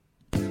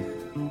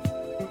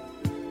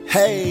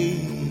Hey,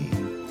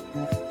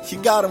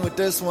 you got him with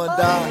this one,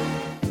 Doc.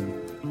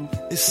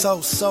 It's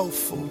so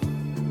soulful.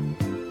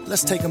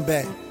 Let's take him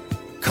back.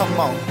 Come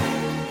on.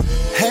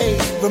 Hey,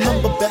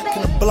 remember back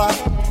in the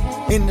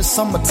block in the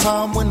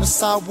summertime when the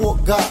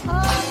sidewalk got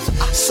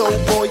so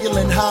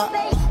boiling hot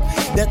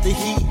that the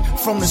heat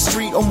from the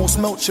street almost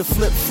melts your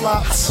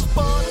flip-flops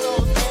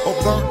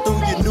or burn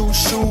through your new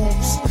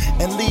shoes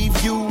and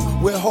leave you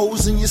with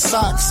holes in your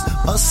socks.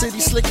 Us city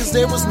slickers,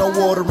 there was no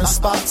watering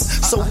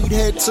spots, so we'd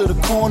head to the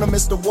corner.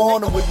 Mr.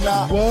 Warner would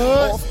knock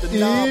off the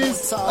knob. What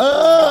is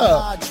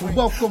up?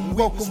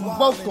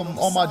 Welcome,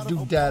 all my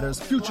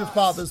doodadders, future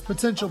fathers,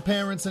 potential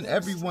parents, and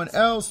everyone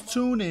else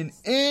tuning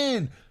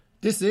in.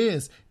 This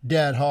is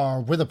Dad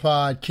Hard with a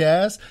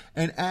podcast,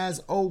 and as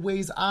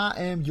always, I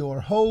am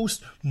your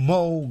host,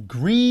 Mo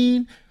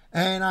Green,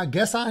 and I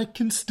guess I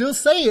can still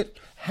say it.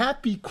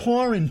 Happy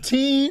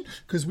quarantine,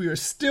 because we are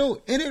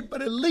still in it,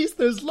 but at least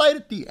there's light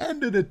at the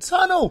end of the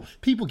tunnel.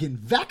 People getting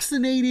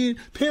vaccinated,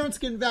 parents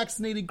getting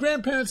vaccinated,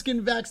 grandparents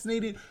getting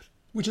vaccinated,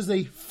 which is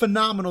a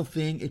phenomenal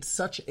thing. It's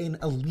such an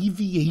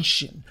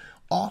alleviation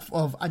off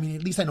of, at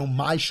least I know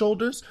my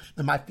shoulders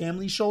and my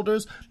family's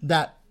shoulders,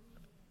 that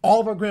all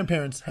of our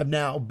grandparents have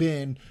now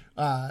been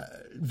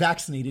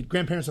vaccinated.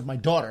 Grandparents of my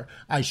daughter,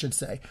 I should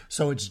say.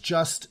 So it's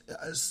just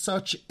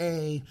such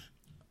a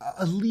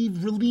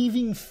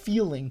relieving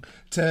feeling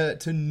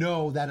to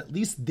know that at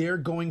least they're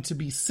going to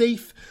be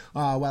safe.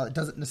 While it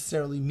doesn't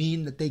necessarily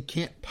mean that they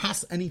can't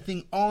pass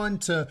anything on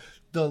to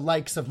the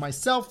likes of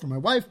myself or my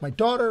wife, my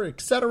daughter,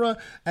 etc.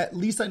 At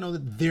least I know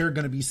that they're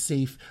going to be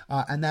safe.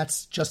 And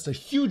that's just a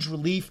huge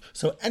relief.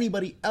 So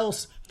anybody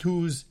else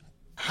who's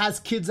has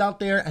kids out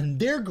there and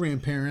their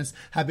grandparents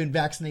have been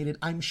vaccinated,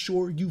 I'm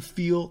sure you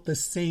feel the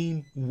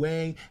same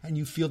way and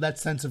you feel that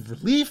sense of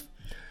relief.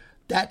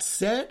 That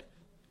said,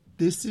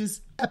 this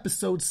is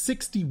episode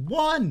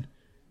 61.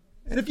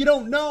 And if you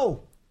don't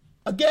know,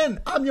 again,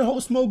 I'm your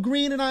host, Mo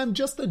Green, and I'm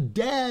just a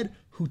dad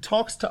who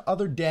talks to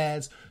other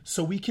dads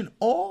so we can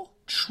all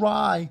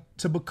try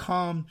to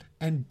become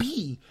and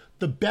be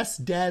the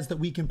best dads that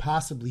we can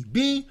possibly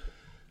be.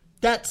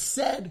 That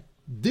said,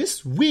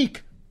 this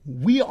week,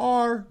 we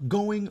are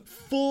going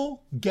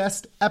full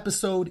guest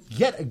episode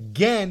yet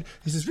again.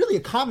 This is really a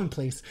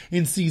commonplace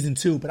in season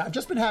 2, but I've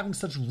just been having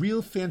such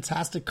real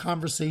fantastic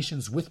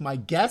conversations with my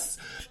guests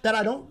that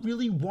I don't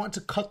really want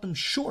to cut them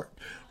short,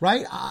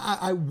 right?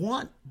 I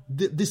want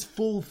this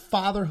full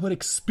fatherhood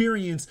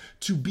experience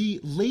to be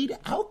laid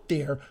out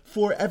there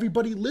for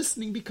everybody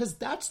listening, because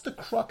that's the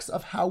crux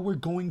of how we're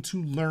going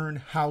to learn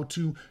how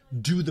to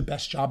do the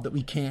best job that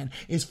we can,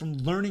 is from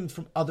learning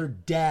from other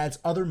dads,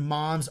 other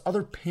moms,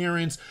 other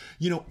parents,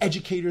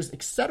 educators,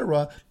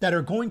 etc., that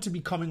are going to be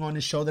coming on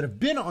the show, that have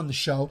been on the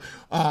show,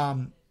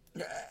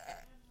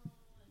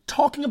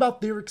 talking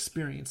about their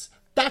experience.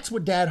 That's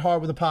what Dad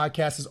Hard with a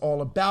podcast is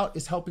all about,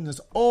 is helping us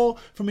all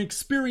from an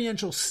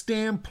experiential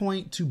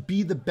standpoint to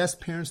be the best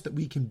parents that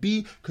we can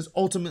be, because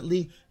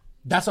ultimately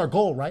that's our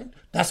goal, right?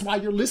 That's why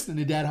you're listening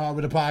to Dad Hard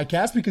with a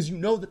podcast, because you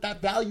know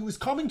that value is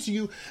coming to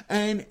you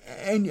and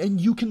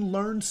you can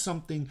learn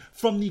something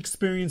from the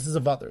experiences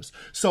of others.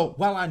 So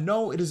while I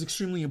know it is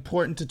extremely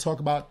important to talk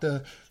about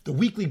the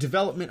weekly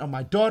development of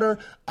my daughter,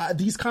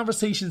 these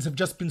conversations have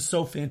just been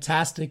so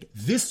fantastic.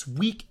 This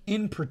week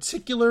in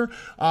particular,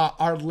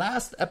 our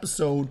last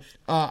episode,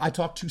 I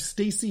talked to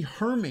Stacy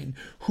Herman,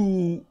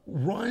 who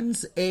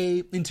runs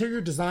a interior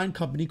design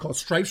company called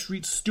Stripe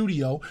Street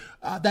Studio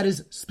that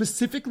is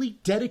specifically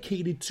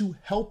dedicated to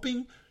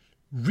helping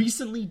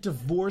recently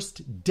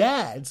divorced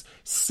dads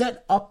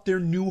set up their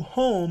new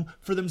home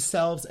for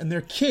themselves and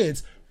their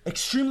kids.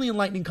 Extremely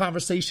enlightening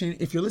conversation.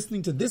 If you're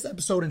listening to this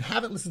episode and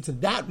haven't listened to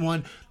that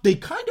one, they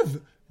kind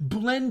of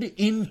blend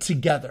in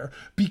together,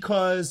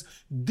 because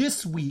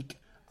this week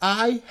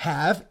I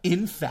have,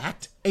 in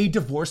fact, a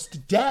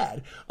divorced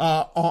dad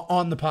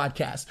on the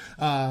podcast.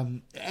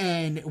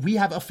 And we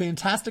have a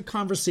fantastic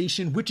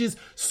conversation, which is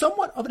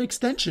somewhat of an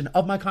extension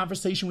of my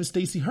conversation with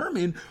Stacy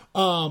Herman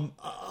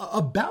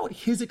about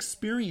his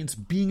experience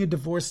being a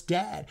divorced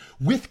dad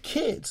with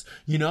kids,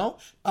 and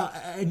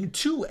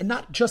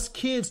not just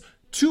kids,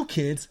 2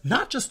 kids,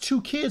 not just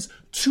 2 kids,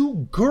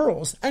 2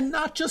 girls, and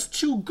not just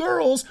 2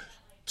 girls,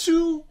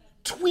 2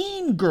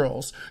 tween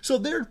girls. So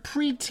they're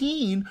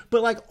preteen,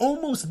 but like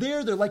almost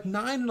there. They're like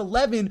 9 and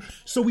 11.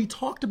 So we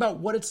talked about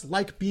what it's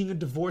like being a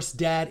divorced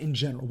dad in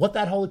general, what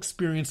that whole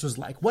experience was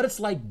like, what it's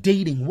like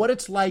dating, what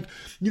it's like,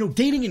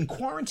 dating in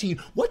quarantine,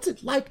 what's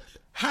it like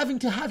having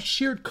to have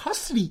shared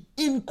custody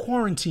in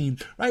quarantine,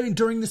 right? And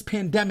during this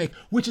pandemic,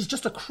 which is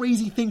just a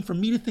crazy thing for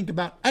me to think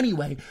about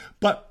anyway.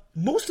 But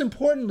most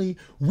importantly,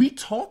 we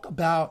talk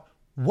about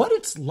what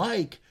it's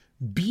like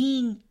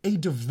being a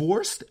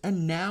divorced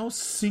and now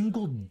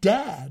single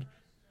dad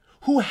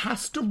who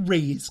has to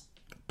raise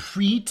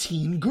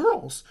preteen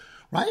girls,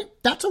 right?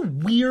 That's a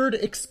weird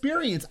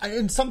experience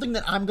and something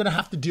that I'm going to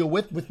have to deal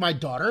with my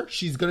daughter.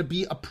 She's going to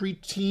be a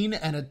preteen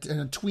and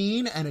a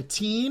tween and a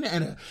teen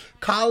and a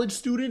college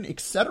student,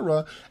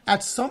 etc.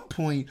 at some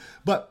point,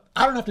 but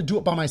I don't have to do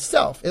it by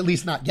myself, at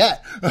least not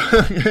yet,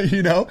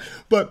 you know,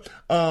 but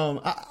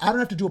I don't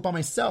have to do it by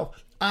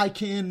myself.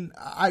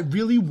 I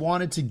really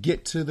wanted to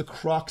get to the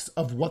crux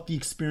of what the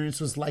experience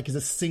was like as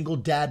a single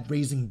dad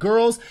raising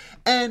girls,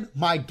 and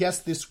my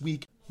guest this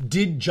week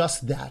did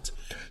just that.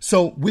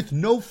 So with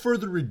no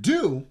further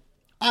ado,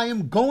 I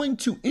am going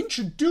to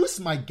introduce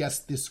my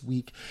guest this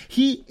week.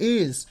 He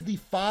is the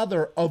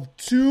father of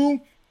 2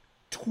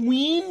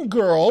 tween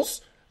girls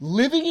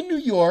living in New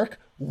York,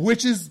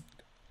 which is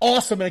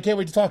awesome, and I can't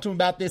wait to talk to him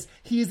about this.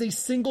 He is a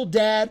single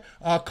dad,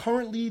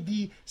 currently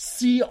the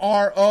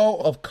CRO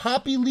of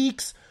Copy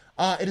Leaks.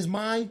 It is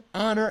my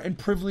honor and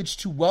privilege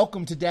to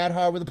welcome to Dad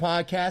Hard with a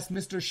Podcast,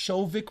 Mr.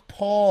 Shouvik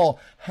Paul.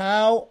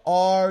 How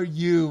are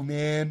you,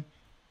 man?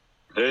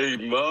 Hey,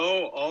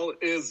 Mo, all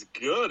is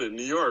good in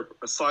New York,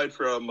 aside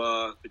from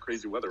the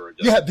crazy weather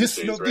again. Yeah, this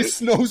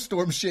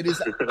snowstorm shit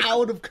is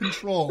out of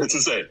control. It's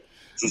insane.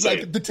 It's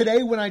insane. Like,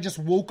 today when I just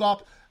woke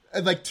up,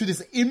 like, to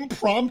this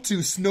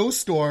impromptu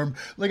snowstorm,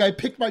 like, I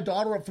picked my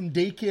daughter up from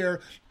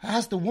daycare. I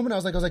asked the woman, I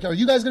was like, are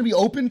you guys going to be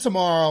open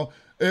tomorrow?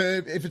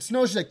 If it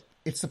snows, she's like,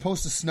 it's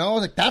supposed to snow. I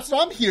was like, that's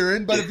what I'm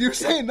hearing, but if you're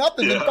saying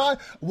nothing, then fine. I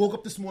woke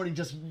up this morning,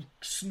 just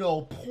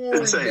snow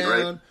pouring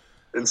down. Right?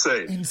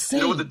 Insane. You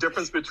know what the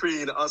difference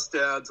between us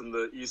dads in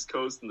the East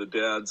Coast and the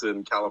dads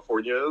in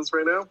California is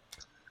right now?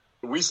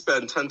 We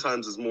spend 10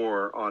 times as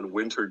more on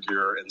winter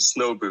gear and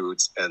snow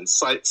boots and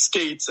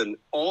skates and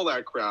all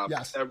that crap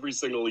every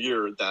single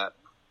year that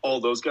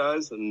all those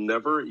guys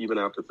never even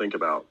have to think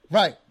about.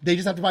 Right. They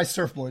just have to buy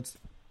surfboards.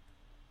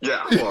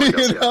 Yeah. Well, I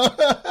guess,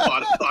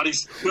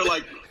 bodies. We're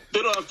like,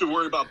 they don't have to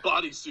worry about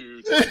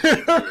bodysuits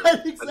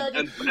right,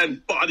 exactly.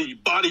 and body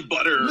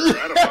butter.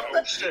 I don't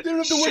know. They don't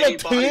have to worry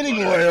about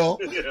tanning oil.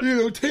 You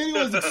know, tanning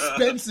oil is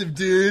expensive,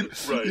 dude.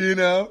 Right. You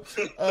know,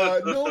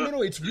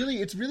 no. It's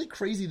really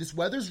crazy. This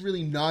weather's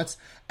really nuts,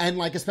 and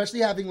like especially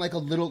having like a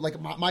little like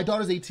my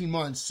daughter's 18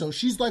 months, so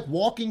she's like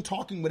walking,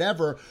 talking,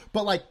 whatever,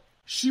 but like.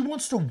 She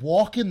wants to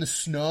walk in the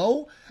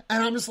snow,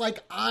 and I'm just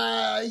like,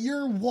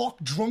 you're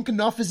walk drunk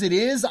enough as it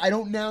is. I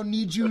don't now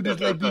need you to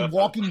like be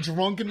walking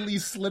drunkenly,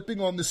 slipping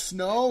on the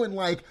snow and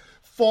like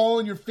fall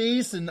on your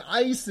face and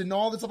ice and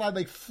all this stuff. I'd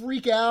like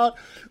freak out.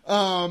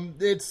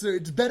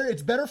 It's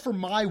better for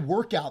my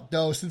workout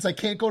though, since I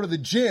can't go to the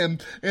gym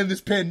in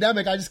this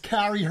pandemic. I just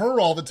carry her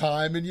all the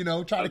time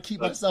and try to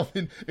keep myself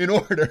in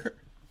order.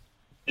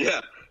 Yeah.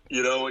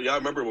 I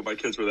remember when my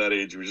kids were that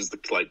age, it was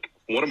just like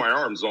one of my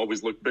arms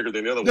always looked bigger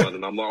than the other one.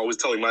 And I'm always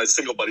telling my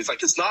single buddies,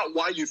 like, it's not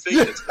why you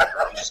think it's bigger.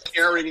 I'm just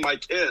carrying my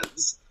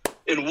kids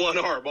in one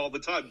arm all the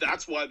time.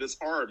 That's why this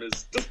arm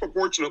is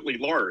disproportionately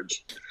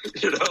large.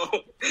 Like,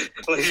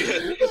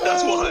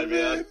 that's why,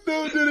 man.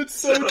 No, dude, it's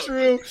so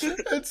true.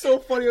 It's so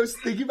funny. I was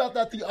thinking about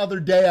that the other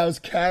day. I was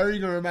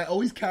carrying her, and I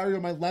always carry her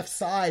on my left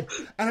side.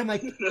 And I'm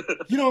like,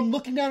 I'm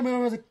looking down at my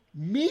arm. I was like,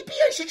 maybe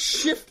I should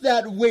shift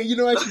that way.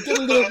 I should get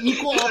a little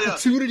equal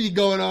opportunity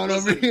going on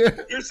over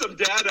here. Here's some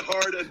dad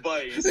hard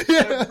advice.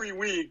 Every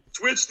week,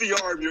 switch the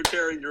arm you're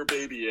carrying your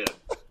baby in.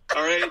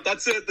 All right,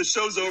 that's it. The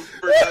show's over,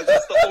 guys.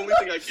 That's the only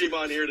thing I came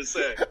on here to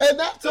say. And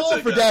that's all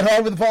for Dad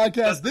Hard with the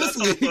Podcast this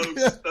week. All,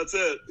 folks. That's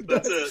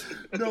it.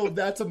 No,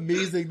 that's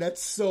amazing.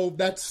 That's so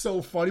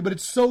funny, but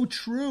it's so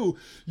true.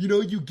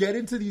 You get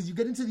into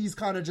these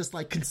kind of just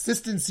like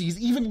consistencies,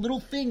 even little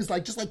things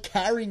like just like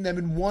carrying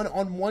them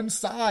on one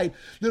side.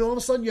 Then all of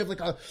a sudden you have like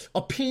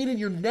a pain in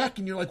your neck,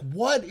 and you're like,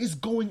 what is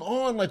going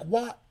on? Like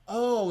what?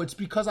 Oh, it's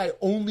because I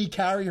only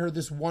carry her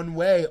this one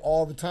way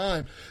all the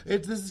time.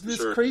 It's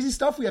this crazy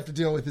stuff we have to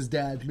deal with as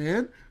dads,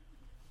 man.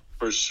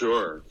 For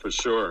sure.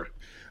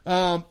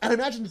 And I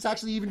imagine it's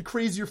actually even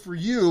crazier for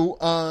you,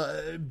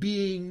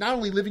 being not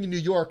only living in New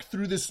York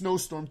through this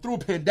snowstorm, through a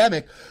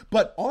pandemic,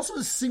 but also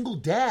a single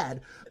dad.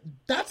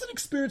 That's an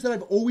experience that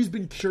I've always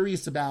been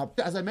curious about.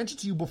 As I mentioned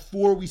to you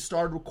before we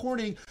started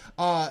recording,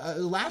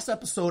 last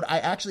episode, I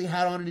actually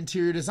had on an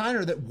interior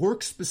designer that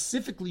works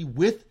specifically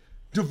with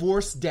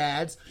divorced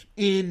dads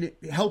in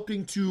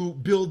helping to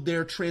build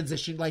their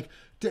transition, like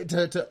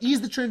to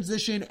ease the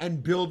transition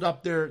and build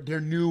up their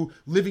new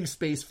living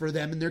space for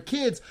them and their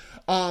kids.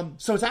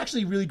 So it's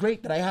actually really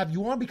great that I have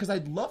you on, because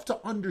I'd love to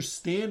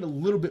understand a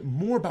little bit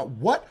more about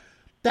what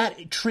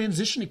that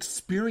transition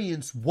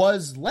experience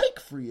was like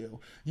for you.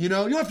 You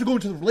don't have to go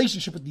into the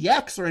relationship with the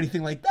ex or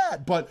anything like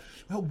that, but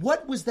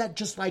what was that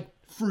just like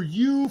for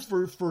you,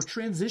 for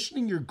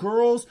transitioning your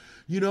girls,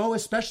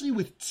 especially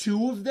with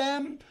 2 of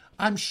them?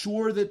 I'm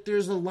sure that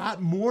there's a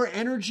lot more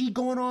energy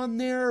going on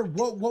there.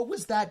 What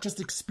was that just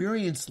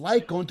experience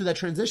like going through that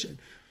transition?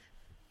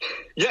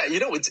 Yeah,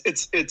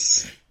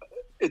 it's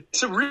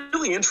a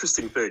really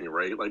interesting thing,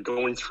 right? Like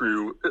going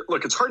through,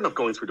 look, it's hard enough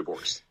going through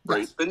divorce, right?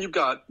 Yes. Then you've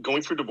got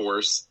going through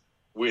divorce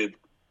with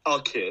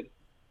a kid.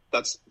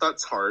 That's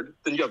hard.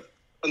 Then you have,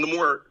 and the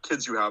more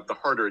kids you have, the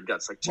harder it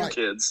gets. Like 2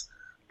 kids,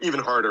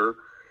 even harder.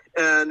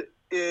 And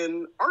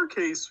in our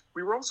case,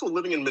 we were also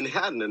living in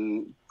Manhattan,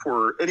 and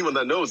for anyone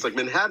that knows, like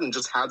Manhattan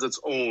just has its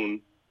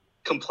own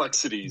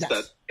complexities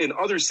that in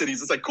other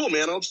cities, it's like, cool,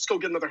 man, I'll just go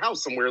get another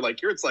house somewhere. Like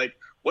here, it's like,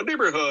 what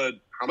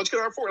neighborhood? How much can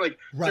I afford? Like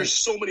there's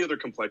so many other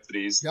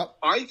complexities. Yep.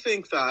 I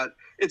think that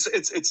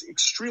it's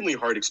extremely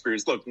hard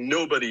experience. Look,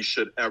 nobody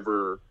should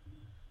ever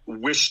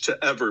wish to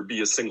ever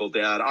be a single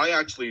dad. I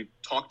actually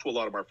talk to a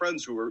lot of my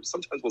friends who are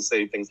sometimes will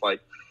say things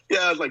like,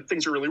 yeah, like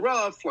things are really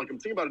rough. Like I'm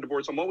thinking about a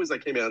divorce. I'm always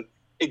like, hey man,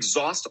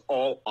 exhaust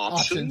all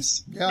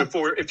options.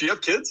 Before, if you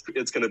have kids,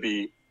 it's going to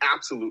be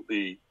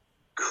absolutely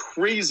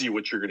crazy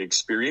what you're going to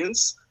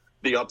experience,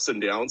 the ups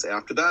and downs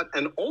after that.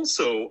 And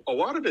also a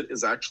lot of it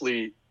is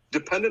actually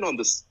dependent on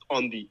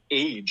the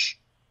age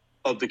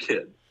of the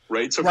kid,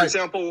 right? So for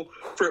example,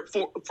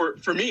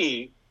 for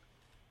me,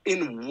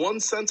 in one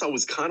sense, I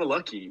was kind of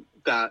lucky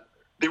that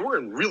they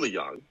weren't really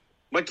young.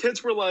 My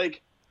kids were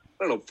like,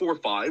 I don't know, 4 or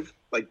 5,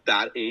 like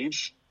that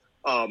age.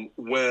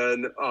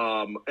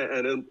 When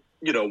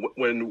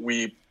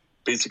we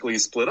basically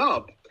split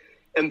up.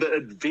 And the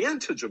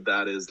advantage of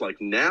that is like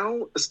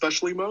now,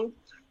 especially Mo,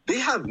 they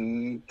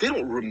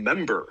don't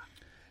remember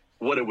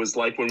what it was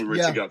like when we were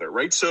together,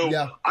 right? So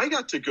I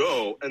got to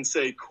go and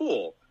say,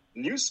 cool,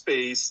 new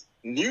space,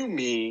 new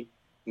me,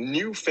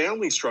 new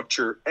family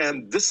structure,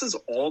 and this is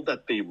all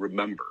that they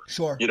remember.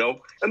 Sure.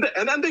 And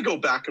then they go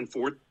back and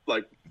forth,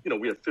 like,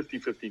 we have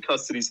 50-50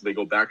 custody, so they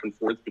go back and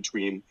forth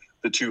between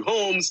the two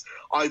homes.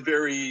 I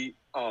very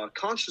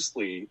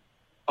consciously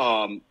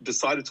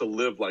decided to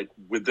live like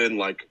within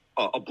like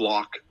a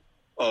block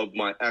of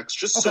my ex,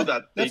 just so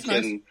that they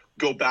can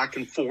go back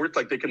and forth.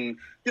 Like they can,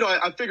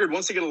 I figured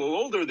once they get a little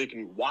older, they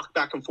can walk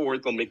back and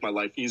forth. They'll make my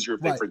life easier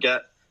if they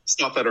forget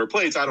stuff at our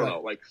place. I don't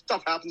know, like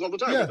stuff happens all the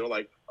time. They're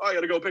like, oh, I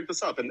got to go pick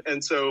this up.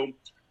 And so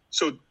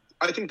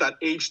I think that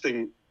age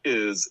thing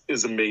is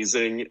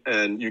amazing,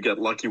 and you get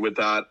lucky with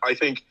that. I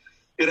think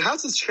it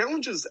has its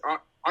challenges.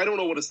 I don't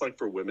know what it's like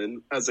for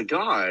women. As a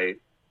guy,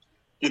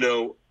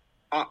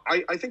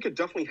 I think it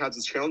definitely has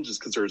its challenges,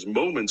 because there's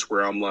moments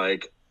where I'm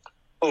like,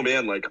 oh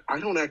man, like I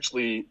don't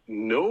actually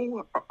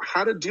know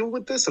how to deal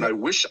with this, and I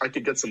wish I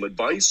could get some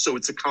advice. So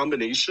it's a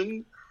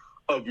combination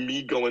of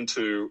me going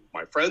to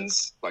my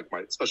friends, like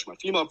especially my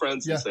female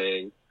friends, and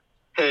saying,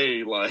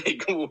 hey,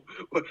 like,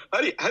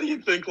 how do you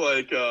think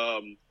like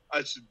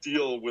I should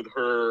deal with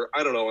her?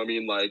 I don't know. I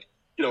mean, like,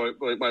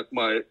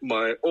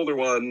 my older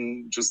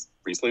one just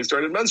recently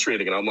started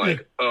menstruating, and I'm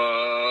like,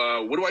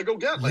 what do I go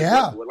get? Like,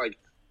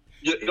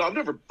 I've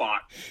never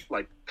bought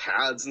like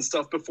pads and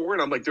stuff before,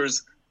 and I'm like,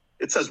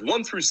 it says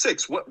 1 through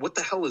 6. What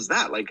the hell is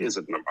that? Like, is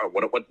it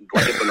what do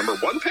I get the number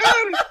 1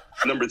 pad?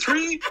 Number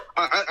 3?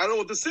 I don't know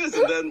what this is.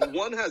 And then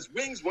one has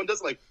wings, one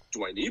doesn't. Like,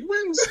 do I need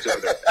wings? Are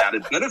there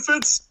added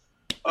benefits?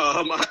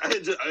 I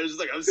was just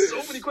like, I have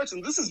so many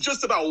questions. This is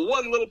just about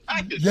one little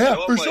package. Yeah,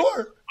 for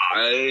sure.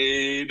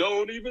 I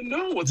don't even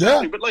know what's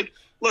happening. But like,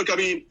 look, I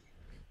mean,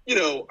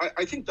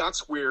 I think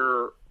that's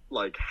where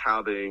like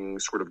having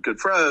sort of good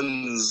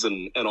friends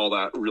and all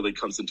that really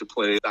comes into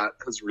play. That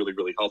has really,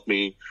 really helped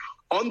me.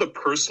 On the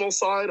personal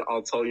side,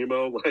 I'll tell you,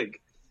 Mo,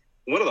 like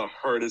one of the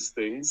hardest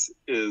things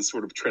is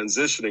sort of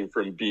transitioning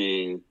from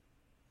being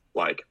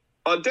like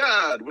a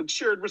dad with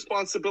shared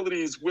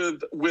responsibilities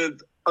with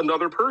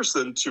another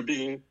person to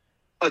being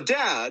a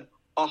dad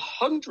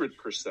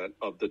 100%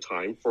 of the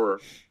time for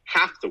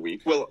half the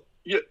week. Well,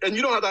 and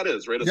you know how that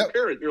is, right? As a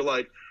parent, you're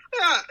like,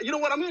 yeah, you know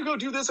what? I'm going to go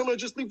do this. I'm going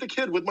to just leave the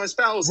kid with my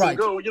spouse and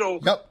go, you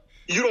don't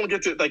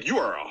get to, like, you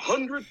are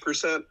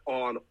 100%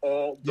 on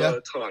all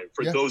the time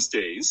for those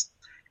days.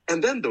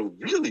 And then the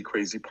really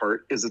crazy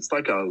part is it's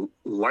like a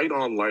light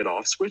on, light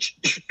off switch.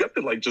 You have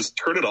to like just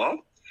turn it off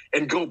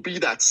and go be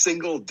that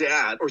single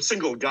dad or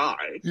single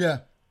guy. Yeah.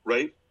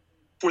 Right.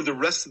 For the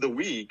rest of the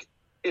week,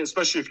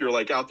 especially if you're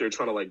like out there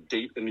trying to like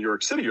date in New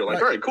York City, you're like,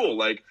 all right, cool.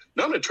 Like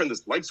now I'm going to turn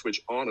this light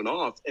switch on and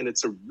off. And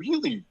it's a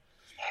really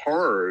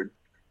hard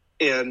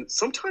and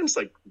sometimes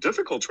like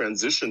difficult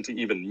transition to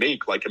even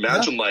make. Like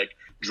imagine like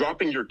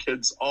dropping your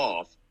kids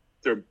off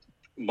their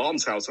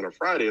mom's house on a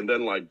Friday and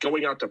then like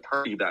going out to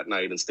party that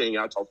night and staying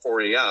out till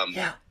 4 a.m.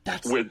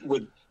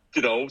 with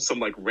some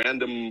like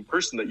random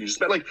person that you just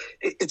met. Like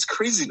it's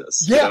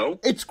craziness.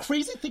 It's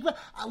crazy. Think about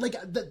like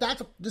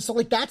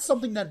that's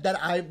something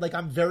that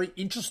I'm very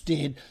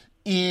interested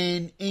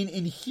in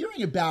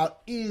hearing about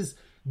is,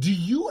 do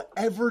you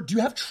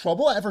have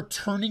trouble ever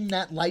turning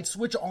that light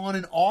switch on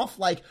and off?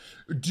 Like,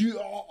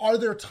 are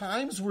there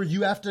times where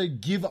you have to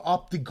give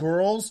up the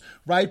girls,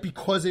 right?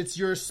 Because it's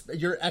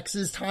your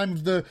ex's time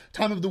of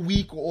the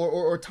week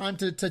or time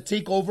to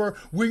take over,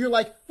 where you're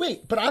like,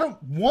 wait, but I don't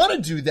want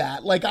to do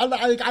that. Like, I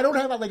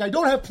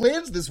don't have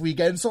plans this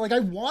weekend. So like,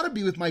 I want to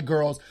be with my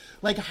girls.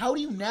 Like, how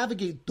do you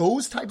navigate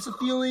those types of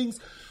feelings?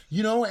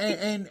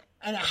 And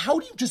how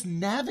do you just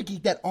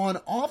navigate that on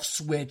off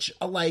switch?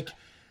 Like,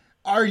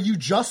 are you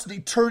just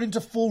turn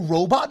into full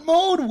robot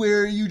mode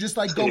where you just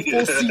like go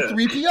full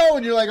C-3PO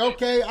and you're like,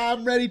 okay,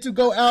 I'm ready to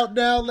go out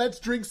now.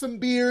 Let's drink some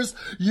beers.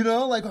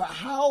 Like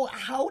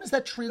how does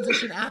that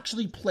transition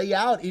actually play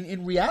out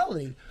in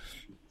reality?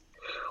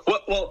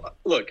 Well,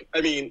 look,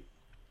 I mean,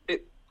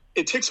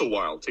 it takes a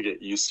while to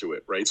get used to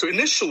it, right? So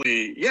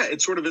initially, yeah,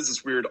 it sort of is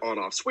this weird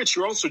on-off switch.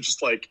 You're also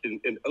just like,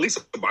 at least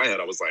in my head,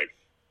 I was like,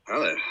 how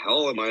the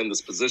hell am I in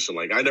this position?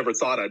 Like, I never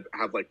thought I'd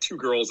have like 2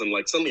 girls, and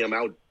like suddenly I'm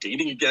out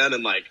dating again,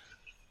 and like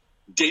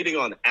dating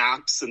on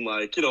apps, and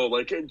like, you know,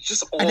 like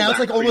just all. And now that it's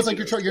like almost like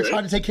you're right?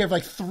 trying to take care of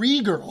like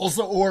 3 girls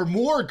or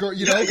more girls,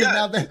 you know. And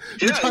now that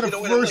you're trying to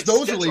and I'm, force like,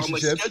 those I'm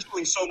relationships. like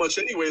scheduling so much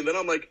anyway, and then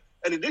I'm like,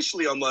 and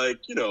initially I'm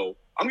like, you know,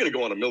 I'm going to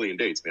go on a million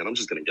dates, man. I'm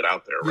just going to get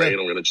out there, right?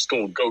 I'm going to just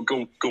go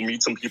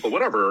meet some people,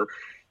 whatever.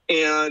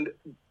 And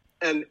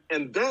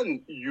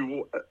then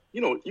you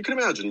know, you can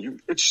imagine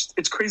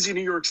it's crazy in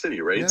New York City,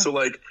 right? Yeah. So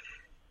like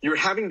you're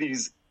having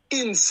these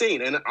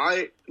insane, and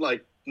I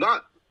like,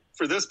 not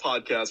for this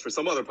podcast, for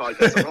some other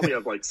podcast, I probably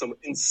have like some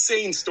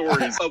insane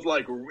stories of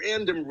like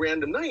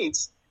random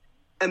nights.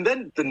 And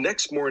then the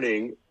next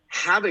morning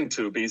having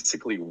to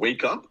basically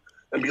wake up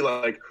and be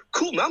like,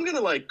 cool, now I'm going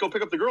to like go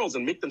pick up the girls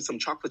and make them some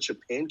chocolate chip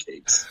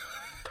pancakes.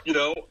 You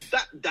know,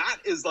 that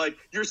is like,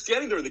 you're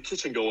standing there in the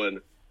kitchen going,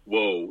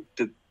 whoa,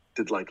 did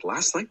like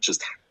last night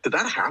did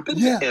that happen?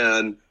 Yeah.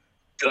 And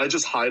did I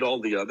just hide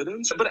all the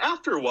evidence? But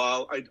after a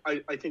while,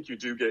 I think you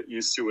do get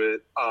used to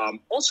it.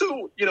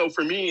 Also, you know,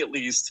 for me at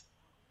least,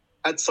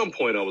 at some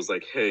point I was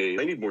like, hey,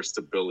 I need more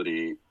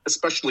stability,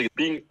 especially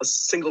being a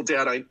single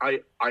dad. I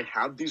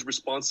have these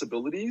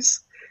responsibilities,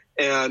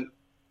 and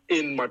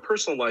in my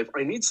personal life,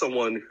 I need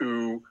someone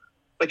who,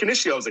 like,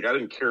 initially I was like, I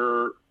didn't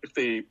care if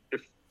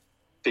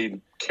they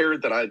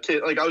cared that I had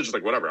kids. Like, I was just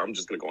like, whatever, I'm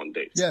just going to go on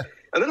dates. Yeah.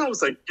 And then I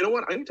was like, you know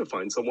what? I need to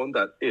find someone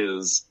that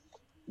is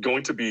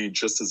going to be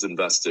just as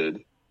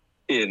invested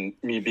in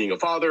me being a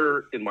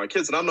father, in my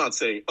kids. And I'm not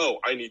saying, oh,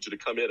 I need you to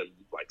come in and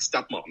like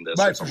stepmom this.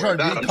 Right, for sure.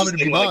 Like Coming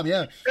to be mom,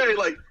 yeah. Hey,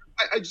 like,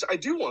 I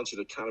do want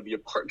you to kind of be a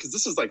part, because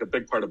this is like a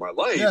big part of my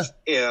life. Yeah.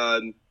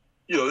 And,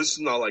 you know, this is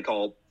not like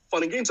all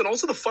fun and games. And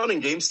also the fun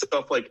and games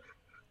stuff, like,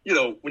 you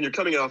know, when you're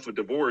coming off a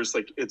divorce,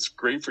 like, it's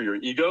great for your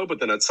ego, but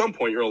then at some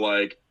point you're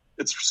like,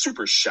 it's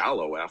super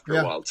shallow after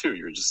a while too.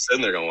 You're just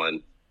sitting there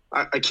going,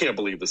 I can't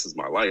believe this is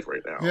my life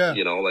right now. Yeah.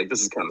 You know, like,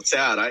 this is kind of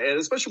sad. And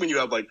especially when you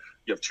have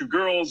 2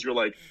 girls, you're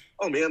like,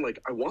 oh man, like,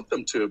 I want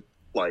them to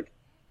like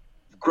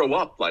grow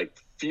up like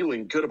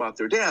feeling good about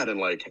their dad, and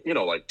like, you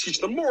know, like teach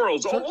them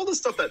morals, all the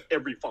stuff that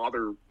every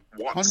father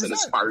wants and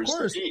aspires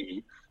to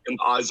be in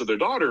the eyes of their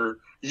daughter.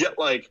 Yet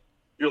like,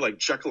 you're like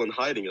Jekyll and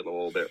hiding it a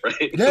little bit, right?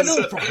 Yeah,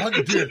 no, for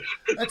 100, dude.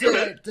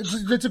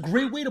 That's a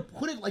great way to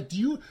put it. Like,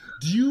 did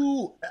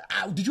you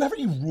have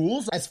any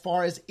rules as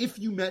far as if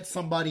you met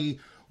somebody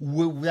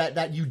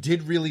that you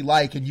did really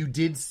like, and you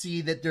did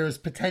see that there's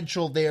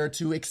potential there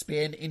to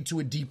expand into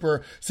a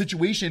deeper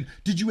situation?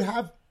 Did you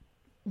have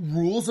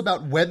rules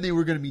about when they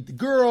were going to meet the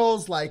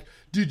girls? Like,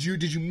 did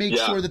you make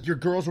sure that your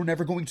girls were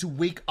never going to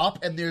wake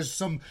up and there's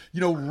some,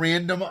 you know,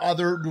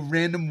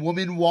 random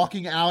woman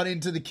walking out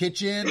into the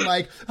kitchen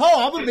like,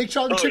 oh, I'm gonna make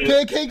chocolate chip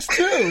pancakes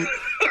too?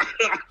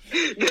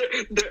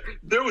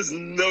 There was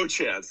no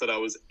chance that I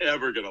was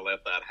ever gonna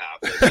let that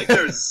happen. Like,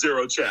 there's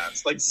zero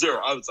chance, like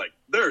zero. I was like,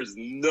 there's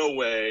no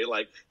way.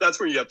 Like, that's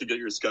where you have to get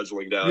your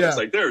scheduling down. It's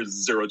like, there's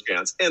zero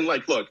chance. And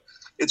like, look,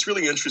 it's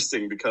really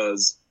interesting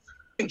because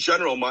in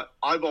general,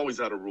 I've always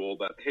had a rule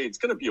that, hey, it's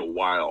going to be a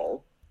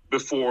while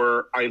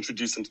before I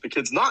introduce them to the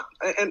kids.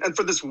 And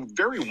for this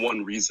very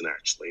one reason,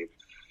 actually,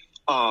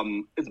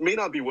 it may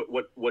not be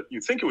what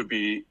you think it would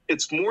be.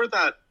 It's more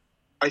that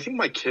I think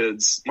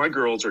my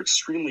girls are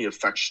extremely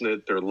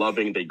affectionate. They're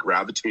loving. They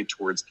gravitate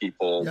towards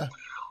people. Yeah.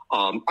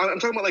 I'm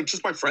talking about like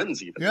just my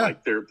friends, even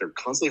like they're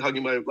constantly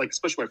hugging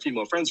especially my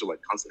female friends are like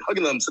constantly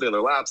hugging them, sitting on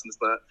their laps and this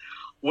and that.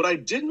 What I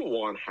didn't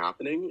want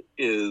happening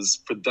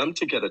is for them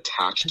to get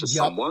attached to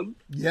someone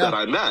that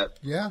I met,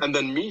 and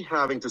then me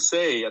having to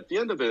say at the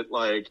end of it,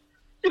 like,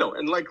 you know,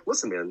 and like,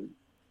 listen, man,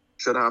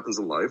 shit happens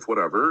in life,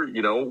 whatever,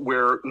 you know,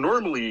 where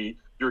normally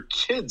your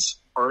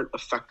kids aren't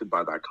affected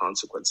by that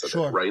consequence of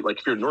it, right? Like,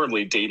 if you're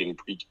normally dating,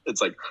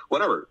 it's like,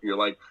 whatever, you're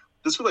like,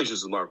 this relationship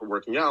is not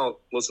working out.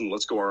 Listen,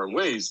 let's go our own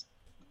ways.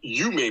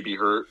 You may be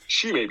hurt,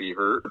 she may be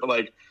hurt, but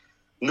like,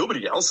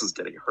 nobody else is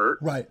getting hurt.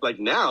 Right. Like,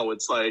 now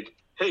it's like,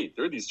 hey,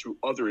 there are these 2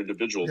 other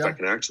individuals that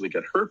can actually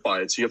get hurt by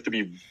it. So you have to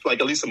be, like,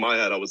 at least in my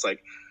head, I was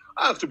like,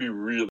 I have to be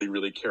really,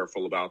 really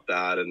careful about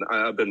that. And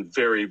I've been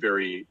very,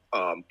 very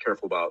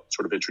careful about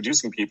sort of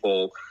introducing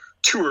people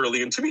too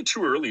early. And to me,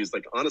 too early is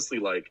like, honestly,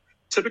 like,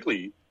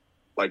 typically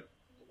like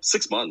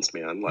 6 months,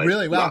 man. Like,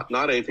 really? Wow.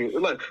 Not anything.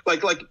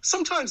 Like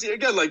sometimes,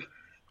 again, like,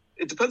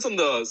 it depends on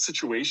the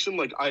situation.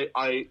 Like,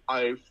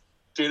 I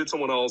dated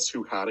someone else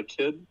who had a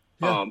kid.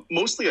 Yeah.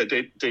 Mostly I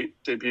date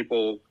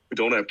people who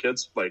don't have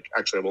kids. Like,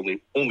 actually, I've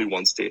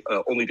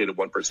only dated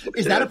one person.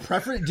 Is that a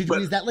preference?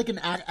 Is that like an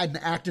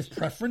active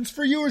preference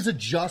for you, or is it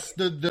just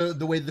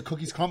the way the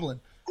cookies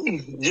crumbling?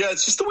 Yeah,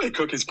 it's just the way the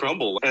cookies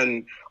crumble,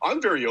 and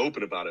I'm very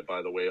open about it.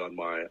 By the way, on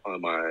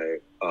my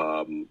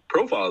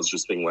profiles,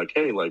 just being like,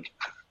 hey, like,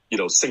 you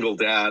know, single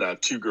dad, I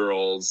have 2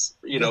 girls,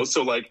 you know,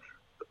 so like,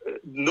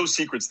 no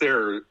secrets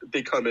there.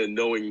 They come in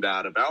knowing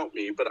that about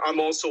me, but I'm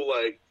also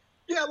like,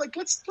 yeah, like,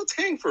 let's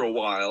hang for a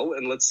while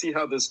and let's see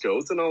how this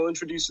goes, and I'll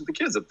introduce you to the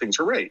kids if things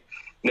are right.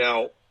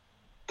 Now,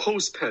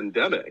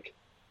 post-pandemic,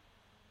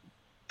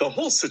 the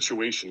whole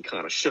situation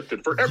kind of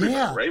shifted for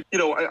everybody, right? You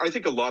know, I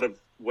think a lot of,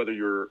 whether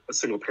you're a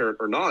single parent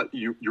or not,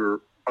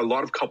 a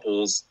lot of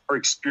couples are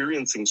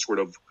experiencing sort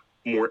of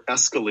more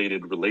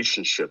escalated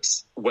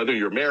relationships, whether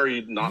you're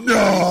married, not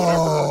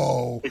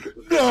married, whatever.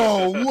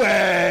 No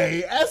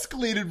way!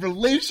 Escalated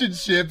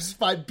relationships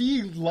by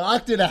being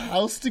locked in a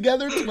house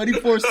together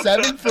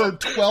 24/7 for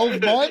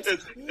 12 months?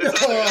 It's either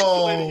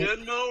escalating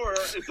in, Mo, or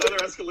it's either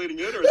escalating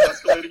in or it's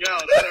escalating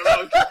out. I don't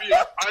know. It could be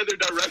either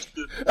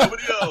direction.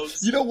 Nobody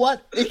knows. You know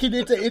what?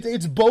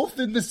 It's both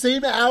in the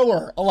same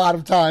hour a lot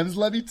of times,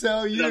 let me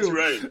tell you. That's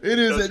right. It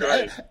is.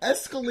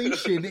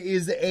 Escalation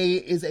is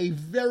a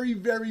very,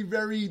 very,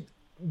 very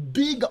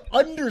big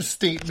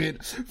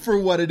understatement for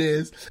what it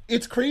is.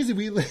 It's crazy.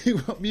 Me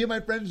and my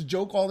friends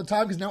joke all the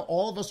time because now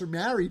all of us are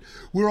married.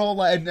 We're all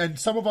like, and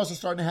some of us are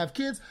starting to have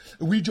kids.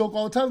 We joke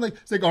all the time. Like,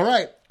 it's like, all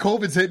right,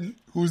 COVID's hitting.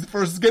 Who's the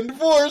first to get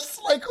divorced?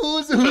 Like,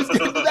 who's getting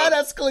to that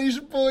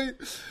escalation point?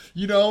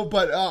 You know,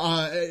 but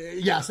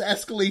yes,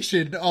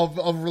 escalation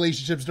of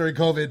relationships during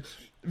COVID.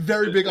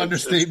 Very big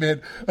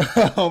understatement.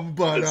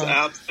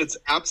 It's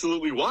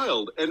absolutely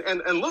wild.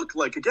 And look,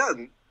 like,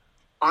 again,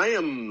 I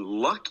am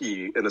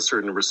lucky in a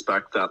certain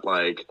respect that,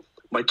 like,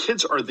 my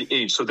kids are the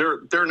age, so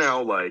they're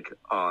now like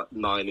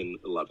 9 and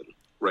 11,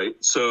 right?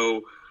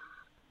 So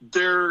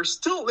they're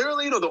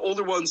you know, the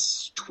older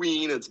ones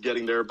tween, it's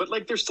getting there, but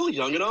like they're still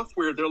young enough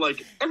where they're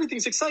like,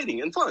 everything's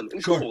exciting and fun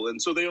and cool,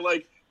 and so they're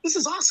like, this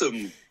is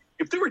awesome.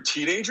 If they were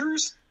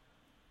teenagers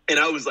and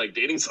I was like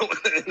dating someone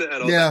and I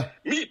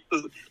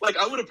was like,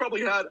 I would have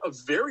probably had a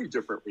very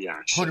different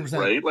reaction, 100%.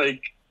 right?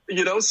 Like,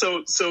 you know,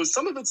 so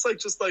some of it's like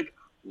just like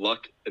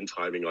luck and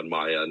timing on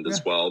my end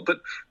as well.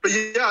 But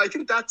yeah, I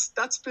think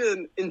that's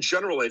been, in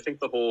general, I think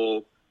the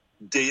whole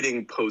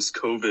dating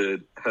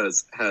post-COVID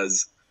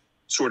has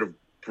sort of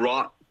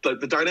brought,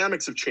 the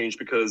dynamics have changed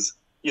because,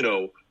 you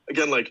know,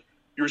 again, like,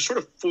 you're sort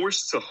of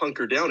forced to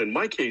hunker down. In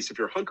my case, if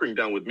you're hunkering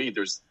down with me,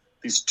 there's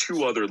these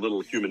two other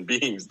little human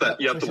beings that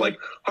you have to like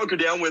hunker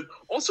down with.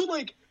 Also,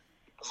 like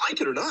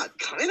it or not,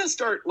 kind of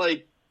start,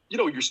 like, you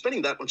know, you're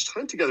spending that much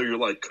time together. You're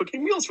like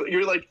cooking meals,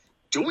 you're like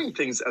doing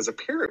things as a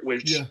parent,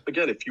 which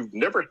again, if you've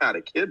never had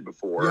a kid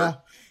before,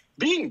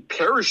 being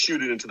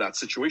parachuted into that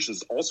situation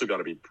has also got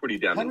to be pretty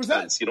damn 100%.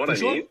 Intense. You know what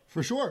I mean?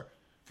 For sure.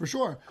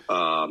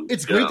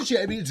 It's great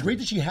that it's great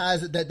that she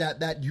has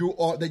that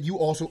you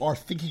also are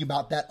thinking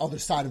about that other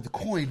side of the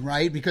coin,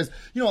 right? Because,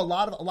 you know, a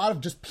lot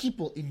of just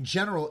people in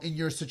general in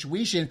your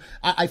situation,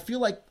 I feel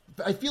like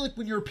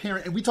when you're a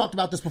parent, and we talked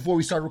about this before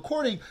we started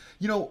recording,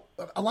 you know,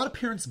 a lot of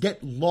parents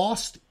get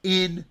lost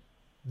in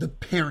the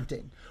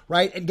parenting,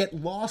 right? And get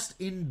lost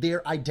in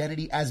their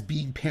identity as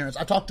being parents.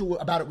 I talked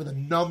about it with a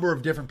number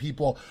of different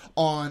people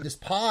on this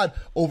pod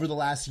over the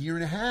last year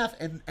and a half,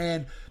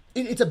 and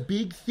it's a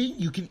big thing.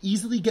 You can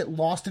easily get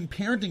lost in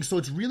parenting. So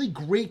it's really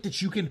great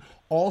that you can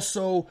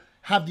also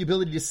have the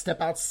ability to step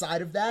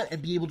outside of that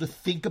and be able to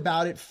think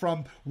about it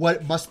from what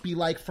it must be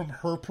like from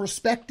her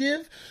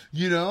perspective,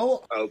 you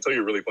know? I'll tell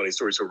you a really funny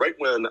story. So right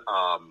when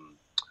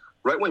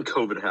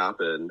COVID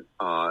happened,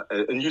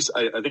 and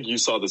I think you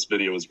saw this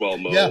video as well,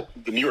 Mo. Yeah.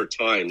 The New York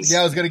Times.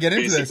 Yeah, I was going to get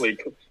into this.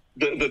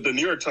 The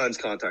New York Times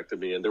contacted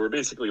me, and they were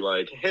basically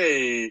like,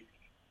 hey,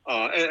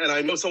 and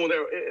I know someone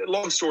there,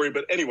 long story,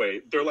 but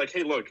anyway, they're like,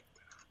 hey, look,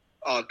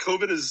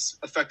 COVID is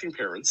affecting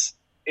parents,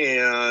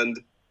 and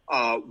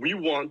we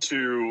want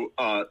to,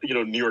 you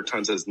know, New York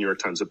Times has New York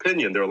Times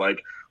opinion. They're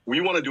like, we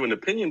want to do an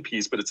opinion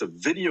piece, but it's a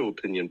video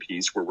opinion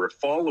piece where we're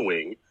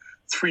following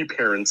three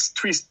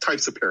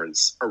types of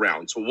parents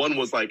around. So one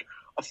was like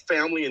a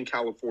family in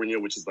California,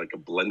 which is like a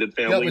blended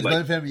family,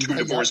 like two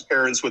divorced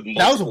parents with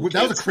multiple kids.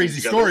 That was a crazy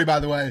story, by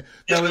the way.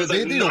 Yeah,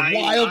 they did a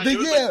wild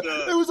thing.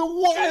 There was a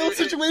wild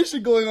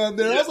situation going on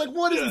there. I was like,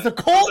 what is this, a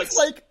cult?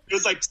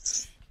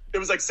 It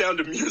was like Sound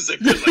of Music.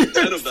 There's like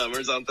 10 of them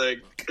or something.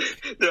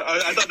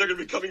 I thought they're going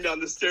to be coming down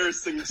the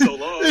stairs singing so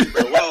long.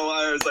 Well,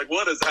 I was like,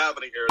 what is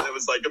happening here? And it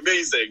was like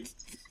amazing.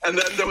 And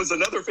then there was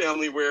another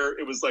family where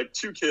it was like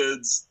two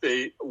kids.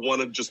 They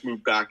want to just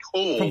move back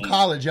home from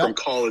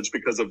college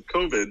because of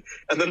COVID.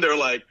 And then they're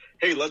like,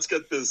 hey, let's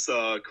get this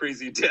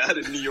crazy dad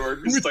in New York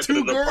who's stuck in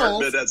an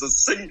apartment as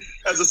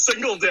a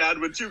single dad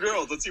with two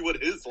girls. Let's see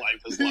what his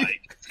life is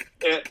like.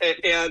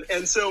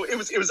 and so it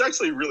was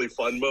actually really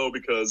fun, Mo,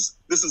 because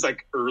this is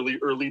like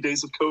early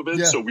days of COVID.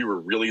 Yeah. So we were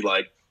really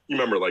like, you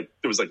remember, like,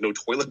 there was like no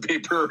toilet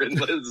paper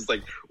and it was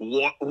like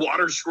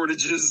water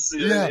shortages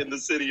in the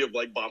city of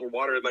like bottled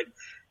water. And like,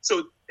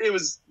 so it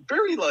was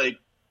very like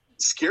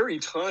scary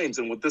times.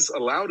 And what this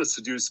allowed us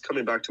to do is,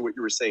 coming back to what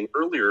you were saying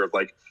earlier, of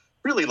like,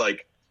 really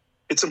like,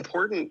 it's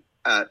important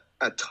at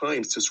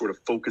times to sort of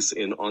focus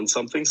in on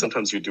something.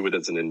 Sometimes you do it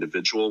as an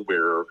individual,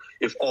 where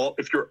if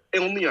your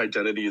only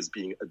identity is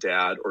being a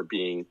dad or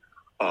being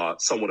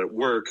someone at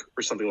work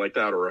or something like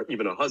that, or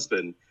even a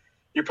husband,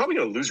 you're probably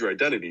going to lose your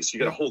identity. So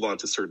you got to hold on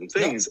to certain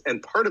things. Yeah.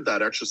 And part of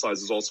that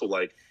exercise is also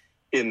like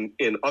in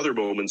other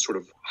moments, sort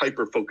of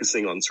hyper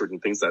focusing on certain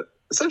things that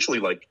essentially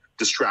like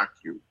distract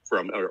you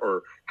from,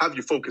 or have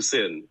you focus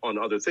in on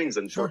other things.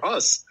 And for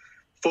us,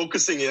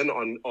 focusing in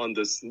on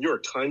this New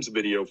York Times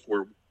video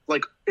for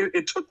like,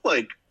 it took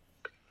like,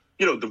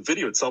 the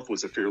video itself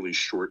was a fairly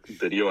short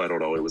video. I don't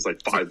know. It was like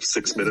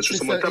 5-6 minutes or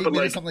something like that. But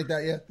like, something like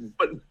that, yeah.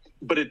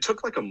 But it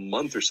took like a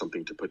month or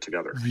something to put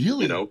together.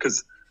 Really?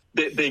 Because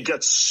they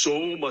get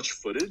so much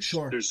footage.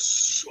 Sure. There's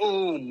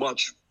so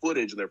much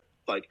footage, and they're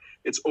like,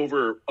 it's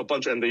over a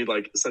bunch, and they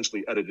like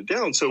essentially edit it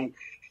down. So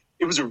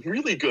it was a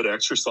really good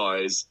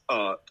exercise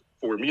for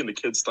me and the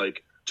kids,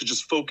 like, to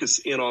just focus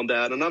in on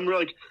that. And I'm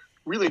like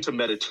really into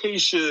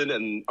meditation,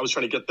 and I was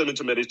trying to get them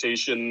into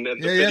meditation.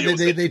 And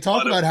they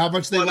talk about how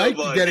much they like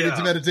getting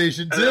into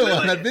meditation too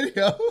on that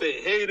video. They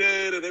hate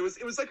it, and it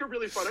was like a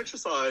really fun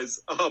exercise.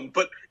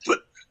 But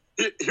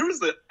here was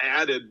the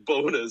added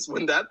bonus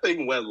when that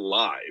thing went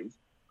live,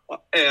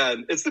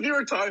 and it's the New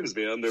York Times,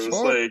 man. There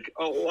was like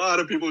a lot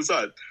of people who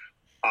saw it.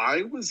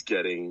 I was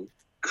getting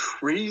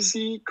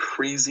crazy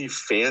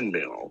fan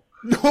mail.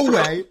 No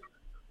way.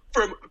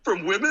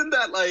 From women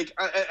that like,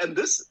 and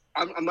this,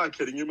 I'm not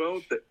kidding you,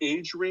 Mo. The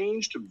age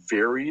range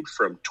varied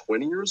from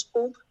 20 years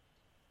old,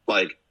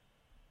 like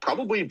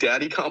probably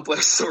daddy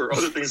complex or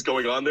other things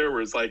going on there,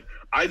 where it's like,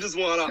 I just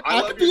want to.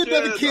 I could be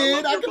another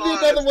kid. I could be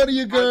another one of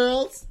you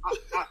girls.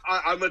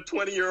 I'm a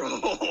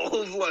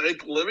 20-year-old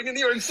like living in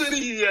New York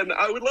City, and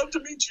I would love to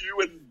meet you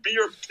and be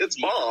your kid's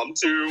mom.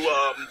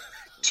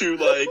 To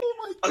like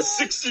a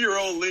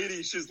 60-year-old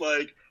lady, she's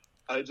like,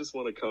 I just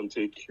want to come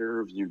take care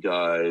of you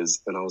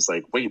guys. And I was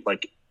like, wait,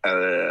 like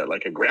a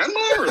grandma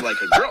or like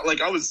a girl? Like,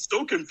 I was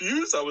so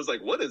confused. I was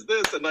like, what is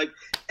this? And like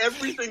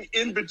everything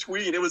in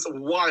between, it was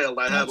wild.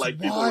 I had like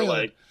people were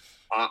like,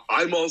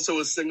 I'm also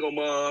a single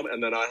mom.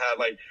 And then I had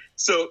like,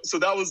 so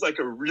that was like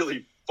a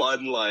really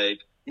fun like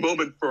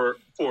moment for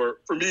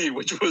me,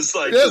 which was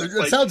like,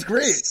 it sounds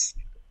great.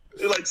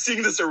 Like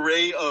seeing this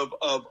array of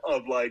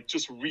like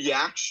just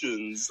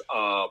reactions,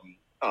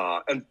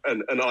 and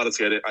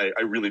honestly,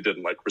 I really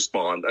didn't like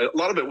respond. A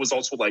lot of it was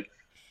also like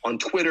on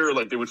Twitter,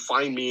 like they would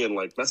find me and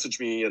like message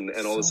me and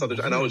all this other,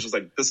 and I was just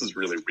like, this is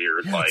really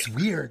weird. Yeah, like, it's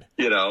weird.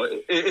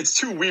 It's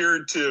too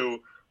weird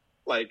to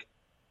like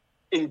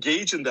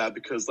engage in that,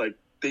 because like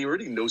they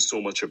already know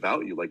so much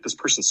about you. Like, this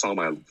person saw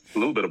a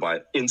little bit of my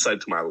insight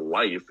to my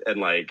life,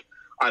 and like,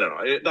 I don't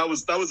know.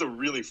 That was a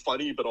really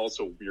funny but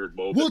also weird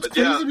moment. Well, it's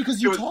crazy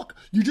because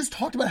you just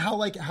talked about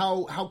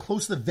how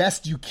close to the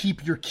vest you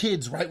keep your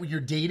kids, right, when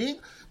you're dating.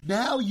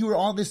 Now you're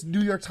on this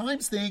New York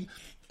Times thing,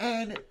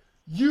 and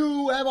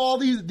you have all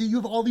these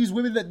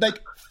women that like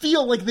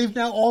feel like they've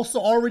now also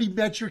already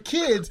met your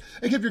kids,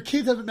 and if your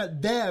kids haven't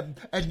met them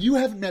and you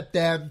haven't met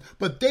them,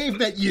 but they've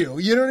met you.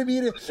 You know what I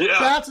mean? Yeah,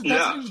 that's an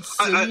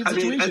insane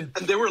situation. Mean,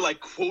 and they were like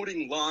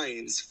quoting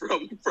lines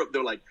from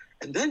they're like,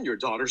 and then your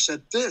daughter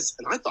said this,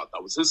 and I thought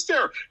that was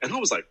hysterical. And I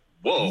was like,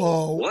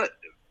 whoa. What?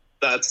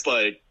 That's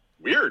like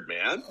weird,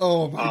 man.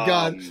 Oh my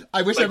God.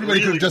 I wish like everybody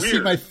really could have just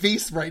seen my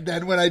face right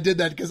then when I did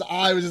that, because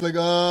I was just like,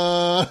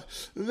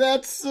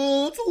 that's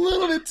a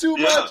little bit too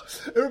much.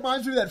 It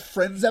reminds me of that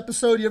Friends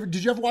episode.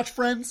 Did you ever watch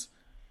Friends?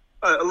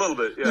 A little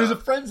bit, yeah. There's a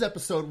Friends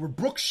episode where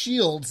Brooke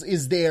Shields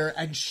is there,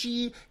 and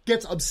she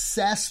gets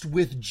obsessed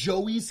with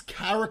Joey's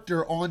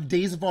character on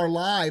Days of Our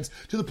Lives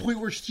to the point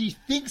where she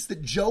thinks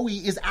that Joey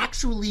is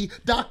actually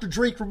Dr.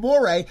 Drake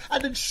Ramore,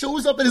 and then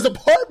shows up at his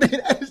apartment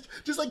and is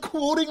just like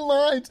quoting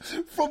lines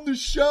from the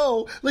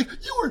show. Like,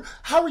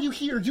 how are you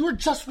here? You were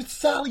just with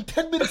Sally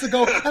 10 minutes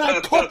ago, and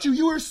I caught you.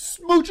 You were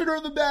smooching her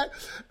in the back.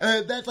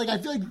 That's like, I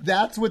feel like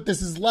that's what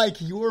this is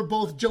like. You're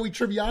both Joey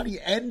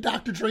Tribbiani and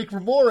Dr. Drake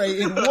Ramore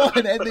in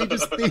one, and they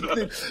just think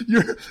that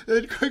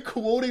you're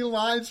quoting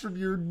lines from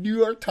your New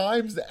York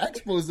Times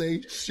expose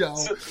show.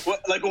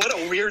 What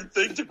a weird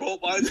thing to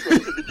quote lines from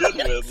to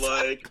begin with.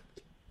 Like,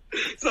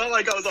 it's not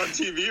like I was on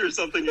TV or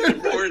something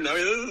important. I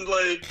mean, this is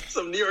like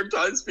some New York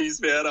Times piece,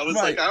 man. I was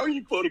like, how are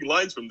you quoting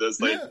lines from this?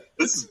 Like,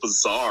 this is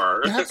bizarre.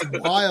 That's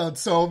wild.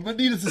 So,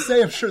 needless to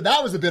say, I'm sure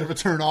that was a bit of a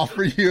turnoff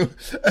for you.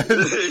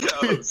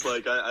 Yeah, it's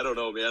like, I don't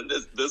know, man.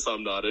 This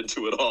I'm not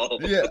into at all.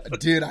 Yeah,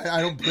 dude,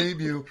 I don't blame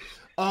you.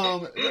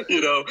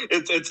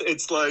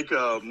 It's like,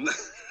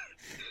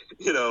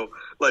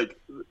 like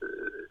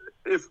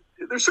if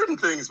there's certain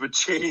things would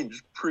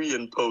change pre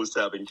and post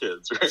having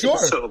kids, right? Sure.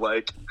 So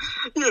like,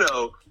 you're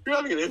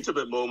having an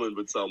intimate moment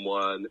with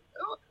someone.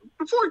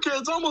 Before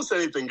kids, almost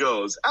anything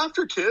goes.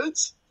 After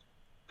kids,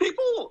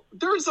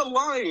 there's a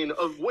line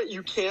of what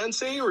you can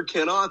say or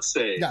cannot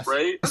say, yes.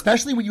 Right?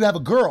 Especially when you have a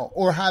girl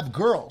or have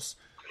girls.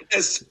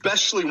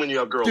 Especially when you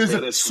have girls. There's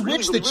a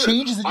switch that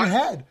changes in your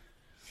head.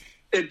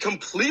 It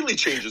completely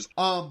changes.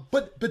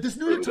 But this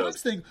New York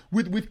Times thing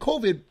with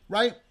COVID,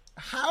 right?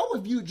 How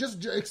have you,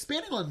 just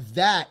expanding on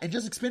that and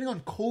just expanding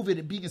on COVID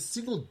and being a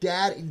single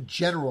dad in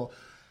general,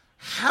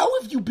 how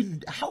have you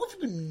been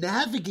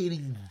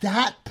navigating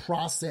that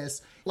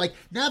process? Like,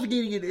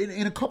 navigating it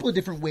in a couple of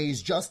different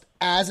ways, just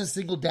as a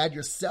single dad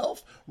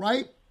yourself,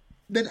 right?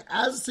 Then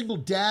as a single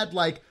dad,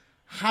 like,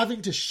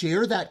 having to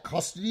share that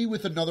custody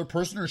with another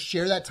person or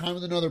share that time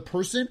with another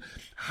person.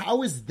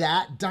 How is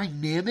that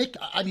dynamic?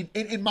 I mean,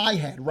 in my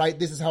head, right?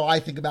 This is how I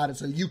think about it.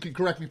 So you can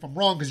correct me if I'm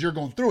wrong because you're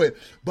going through it.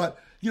 But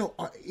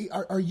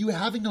are you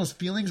having those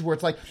feelings where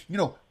it's like,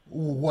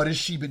 what has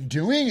she been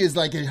doing?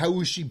 How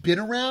has she been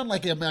around?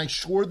 Like, am I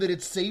sure that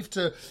it's safe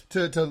to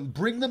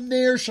bring them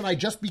there? Should I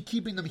just be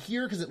keeping them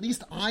here? Because at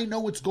least I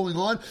know what's going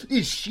on.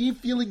 Is she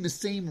feeling the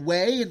same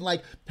way? And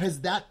has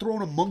that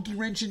thrown a monkey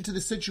wrench into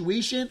the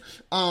situation?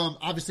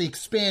 Obviously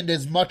expand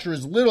as much or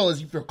as little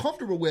as you feel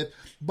comfortable with,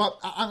 but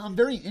I'm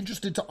very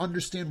interested to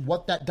understand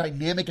what that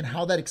dynamic and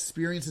how that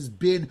experience has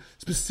been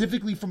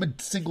specifically from a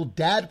single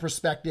dad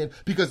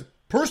perspective, because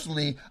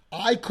personally,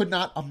 I could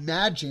not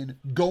imagine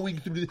going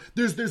through.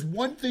 There's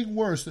one thing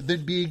worse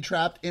than being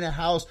trapped in a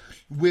house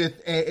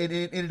with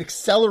an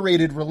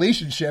accelerated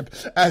relationship,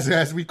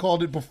 as we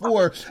called it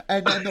before,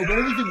 and the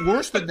only thing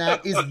worse than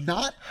that is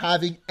not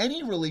having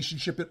any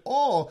relationship at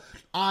all.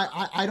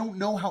 I don't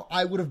know how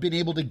I would have been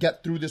able to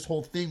get through this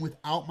whole thing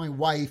without my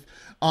wife,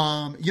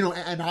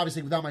 and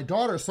obviously without my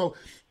daughter. So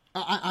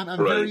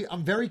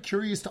I'm very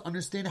curious to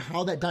understand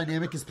how that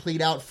dynamic has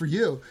played out for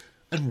you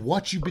and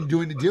what you've been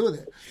doing to deal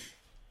with it.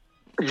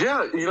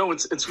 Yeah,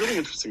 it's really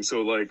interesting.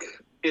 So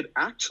it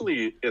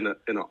actually, in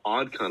an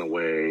odd kind of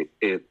way,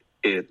 it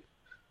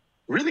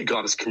really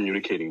got us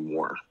communicating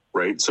more,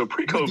 right? So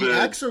pre-COVID, with the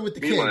ex or with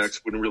the me kids? and my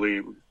ex wouldn't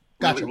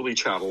really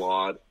chat a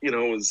lot, and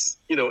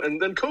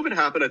then COVID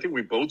happened. I think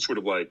we both sort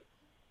of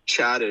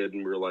chatted,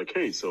 and we were like,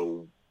 hey,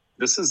 so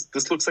this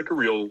looks like a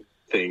real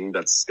thing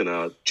that's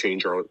gonna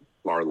change our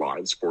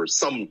lives for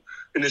some.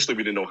 Initially,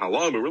 we didn't know how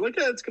long, but we're like,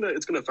 yeah, it's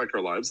gonna affect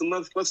our lives, and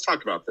let's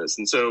talk about this.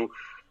 And so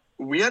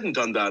we hadn't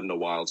done that in a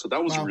while, so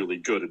that was really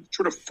good. It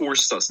sort of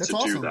forced us to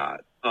do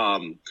that.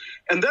 And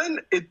then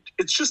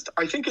it's just,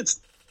 I think it's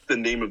the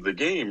name of the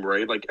game,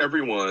 right? Like,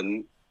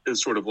 everyone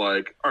is sort of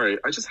like, all right,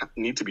 I just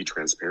need to be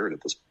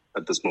transparent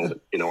at this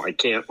moment. I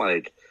can't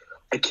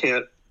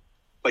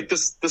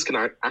this can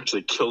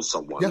actually kill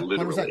someone,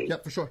 literally. Yeah,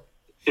 for sure.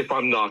 If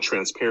I'm not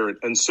transparent.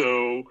 And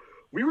so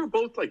we were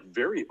both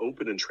very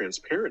open and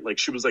transparent.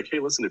 She was like, hey,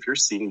 listen, if you're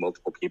seeing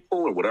multiple people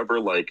or whatever,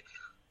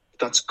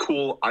 that's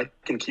cool. I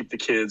can keep the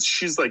kids.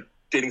 She's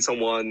dating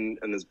someone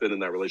and has been in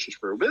that relationship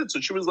for a bit. So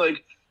she was a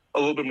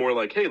little bit more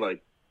hey,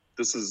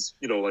 this is,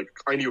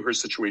 I knew her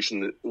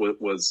situation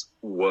was,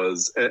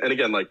 and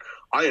again,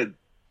 I had,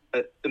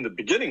 in the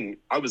beginning,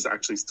 I was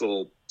actually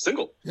still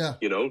single,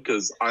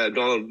 because I had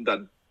gone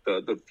on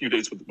the few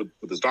dates with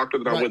this doctor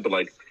that I went,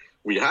 but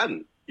we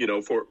hadn't,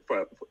 for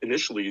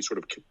initially sort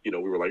of, we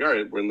were like, all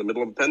right, we're in the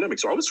middle of a pandemic.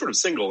 So I was sort of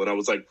single, and I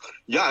was like,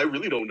 yeah, I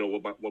really don't know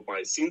what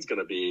my scene's going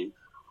to be.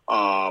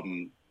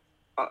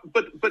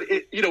 But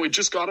it, it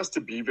just got us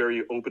to be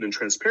very open and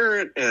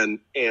transparent, and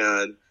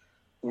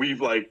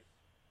we've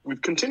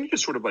continued to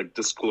sort of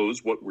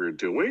disclose what we're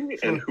doing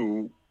and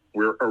who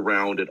we're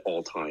around at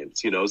all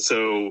times,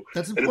 so,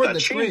 that's important. And if that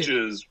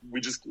changes, great.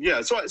 We just,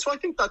 so I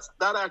think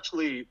that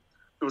actually,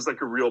 it was a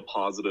real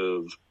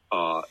positive,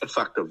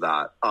 effect of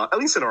that, at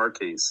least in our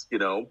case,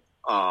 and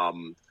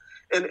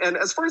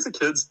as far as the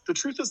kids, the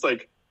truth is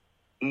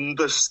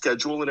the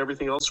schedule and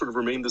everything else sort of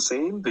remained the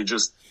same. They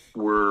just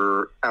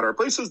were at our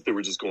places. They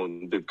were just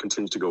they've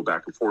continued to go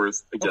back and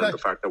forth. Again, the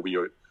fact that we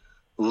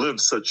live in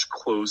such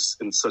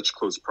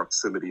close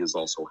proximity has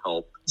also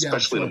helped,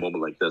 especially in a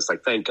moment like this.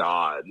 Thank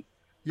God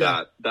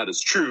that is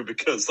true,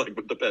 because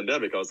with the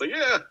pandemic, I was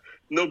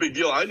no big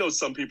deal. I know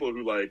some people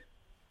who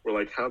were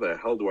like, how the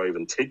hell do I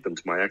even take them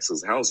to my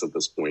ex's house at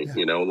this point?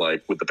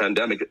 With the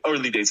pandemic,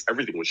 early days,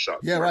 everything was shut.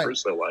 Yeah, remember? Right.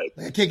 So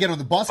they can't get on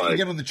the bus, can't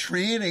get on the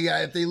train.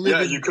 If they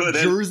live in you could.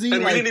 Jersey.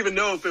 And we didn't even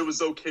know if it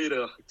was okay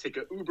to take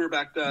an Uber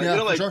back then.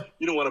 Sure.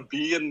 You don't want to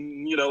be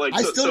in,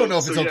 I still don't know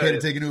if it's okay to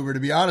take an Uber,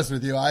 to be honest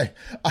with you. I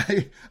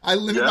limit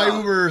my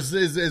Ubers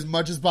as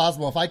much as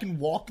possible. If I can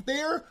walk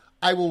there,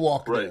 I will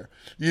walk there.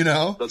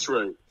 That's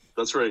right.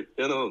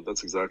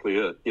 That's exactly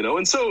it.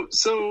 And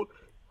so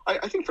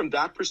I think from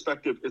that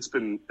perspective, it's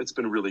been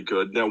really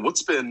good. Now,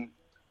 what's been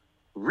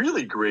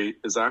really great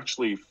is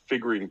actually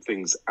figuring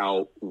things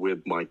out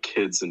with my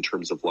kids in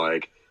terms of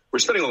we're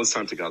spending all this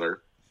time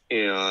together,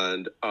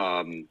 and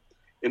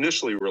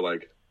initially we're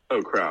like,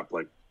 oh crap,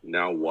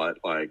 now what?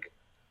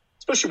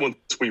 Especially once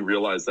we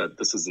realize that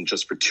this isn't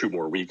just for 2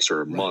 more weeks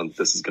or a month,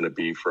 this is going to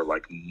be for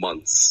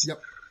months.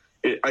 Yep.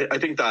 I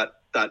think that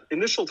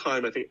initial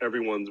time, I think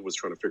everyone was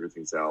trying to figure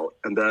things out.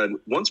 And then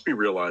once we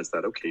realized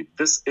that, okay,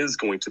 this is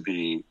going to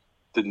be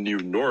the new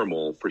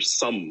normal for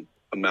some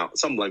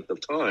length of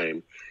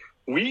time,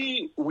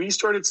 we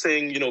started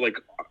saying,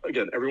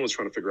 again, everyone's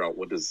trying to figure out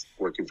what does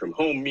working from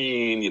home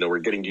mean? We're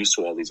getting used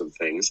to all these other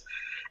things.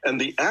 And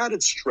the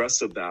added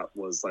stress of that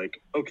was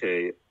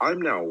okay,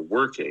 I'm now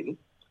working.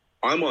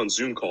 I'm on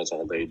Zoom calls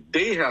all day.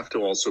 They have to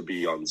also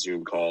be on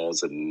Zoom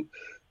calls, and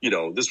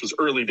this was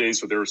early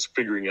days, so they were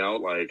figuring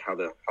out how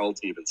the hell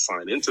to even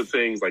sign into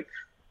things.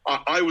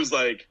 I was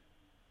that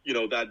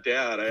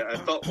dad. I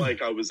felt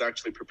like I was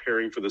actually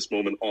preparing for this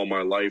moment all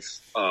my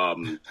life.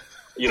 I'm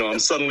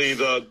suddenly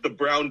the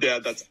brown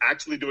dad that's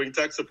actually doing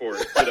tech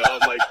support. I'm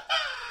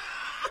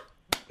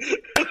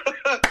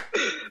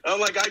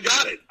like, I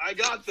got it. I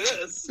got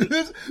this.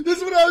 This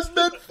is what I was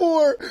meant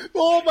for.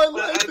 All my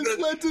life has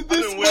led to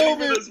this moment. I've been waiting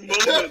for this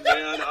moment,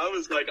 man. I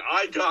was like,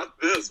 I got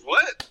this.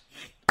 What?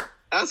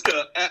 Ask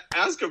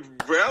a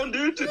brown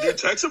dude to do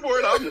tech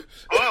support. I'm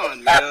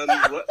on, man.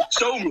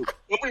 Show me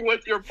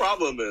what your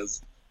problem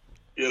is.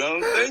 You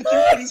know, thank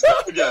you. Please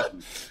come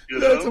again.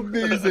 That's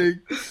amazing.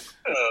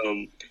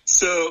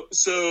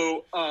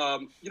 So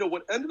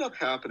what ended up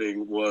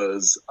happening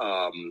was,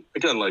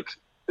 again, like,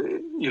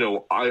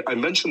 I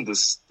mentioned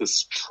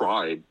this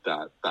tribe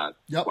that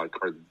like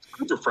are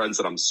group of friends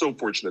that I'm so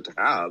fortunate to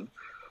have.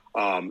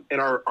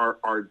 And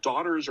our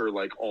daughters are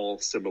like all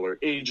similar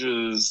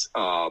ages.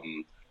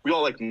 We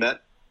all like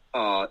met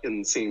in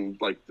the same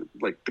like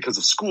because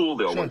of school.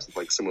 They all went to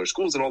like similar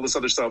schools and all this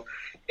other stuff.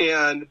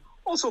 And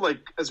also, like,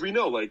 as we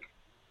know, like,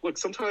 look,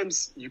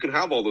 sometimes you can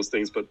have all those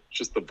things, but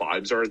just the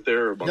vibes aren't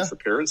there amongst the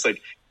parents.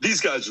 Like, these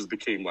guys just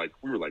became like,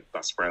 we were like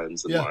best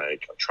friends and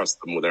like I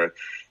trust them with their.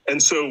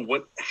 And so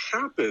what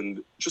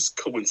happened just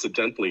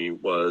coincidentally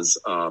was,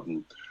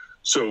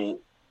 so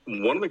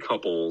one of the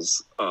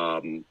couples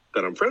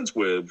that I'm friends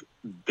with,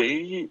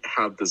 they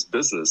have this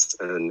business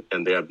and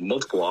they have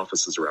multiple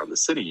offices around the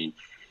city.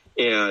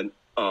 And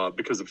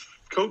because of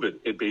COVID,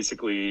 it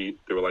basically,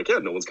 they were like, yeah,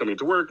 no one's coming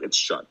to work. It's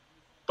shut.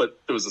 But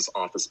there was this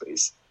office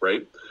space,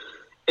 right?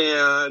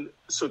 And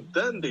so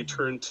then they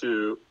turned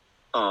to,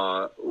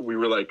 we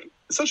were like,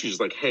 essentially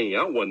just like hanging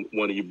out one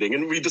evening.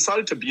 And we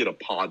decided to be in a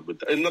pod with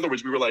them. In other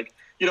words, we were like,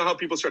 you know how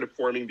people started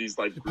forming these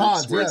like groups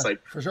pods, where it's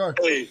like, for sure.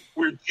 Hey,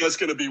 we're just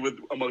going to be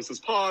amongst this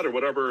pod or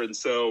whatever. And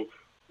so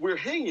we're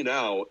hanging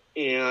out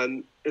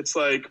and it's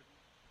like,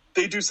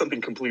 they do something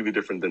completely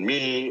different than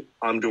me.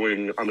 I'm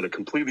in a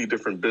completely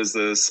different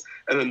business.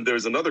 And then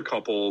there's another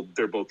couple,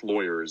 they're both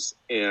lawyers.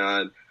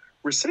 And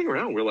we're sitting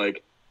around, we're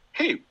like,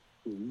 hey,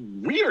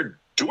 we are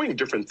doing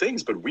different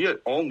things, but we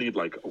all need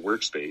like a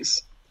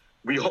workspace.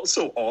 We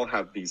also all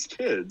have these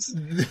kids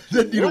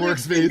that need a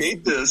workspace. We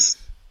made this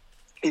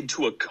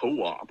into a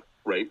co-op,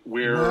 right?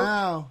 Where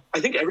I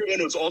think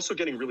everyone was also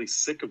getting really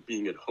sick of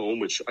being at home,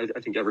 which I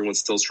think everyone's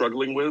still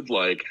struggling with.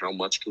 Like, how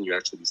much can you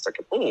actually be stuck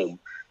at home?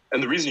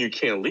 And the reason you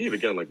can't leave,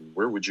 again, like,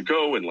 where would you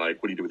go? And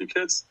like, what do you do with your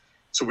kids?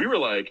 So we were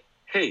like,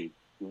 hey,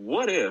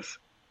 what if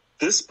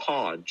this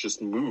pod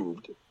just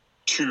moved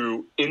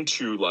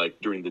into like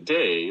during the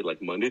day,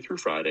 like Monday through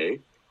Friday,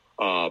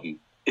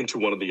 into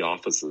one of the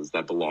offices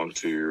that belonged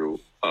to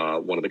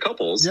one of the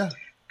couples. Yeah.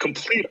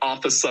 Complete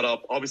office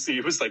setup. Obviously,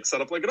 it was like set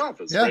up like an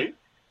office, right?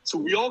 So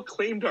we all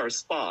claimed our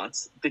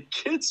spots. The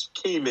kids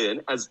came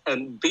in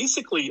and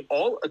basically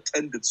all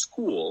attended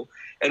school.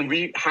 And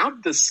we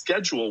have this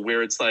schedule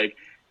where it's like,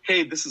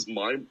 hey, this is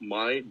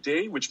my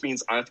day, which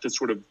means I have to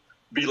sort of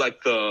be like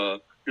you're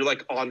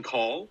like on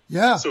call.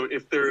 Yeah. So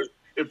if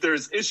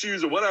there's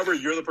issues or whatever,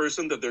 you're the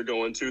person that they're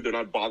going to. They're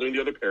not bothering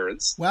the other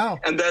parents. Wow.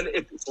 And then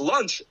if it's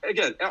lunch,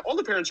 again, all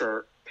the parents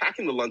are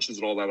packing the lunches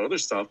and all that other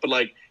stuff. But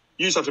like,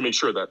 you just have to make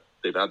sure that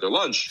they've had their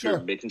lunch. Sure.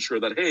 You're making sure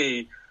that,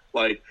 hey,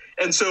 like,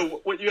 and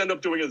so what you end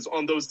up doing is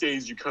on those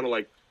days, you kind of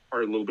like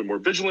are a little bit more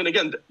vigilant.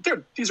 Again,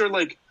 these are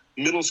like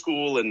middle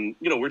school and,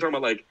 we're talking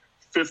about like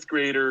fifth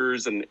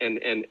graders and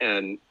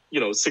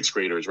sixth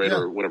graders, right? Yeah.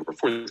 Or whatever,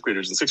 fourth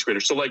graders and sixth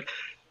graders. So like,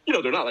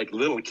 they're not like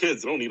little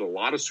kids. They don't need a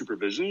lot of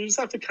supervision. You just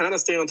have to kind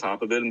of stay on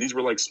top of it. And these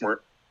were like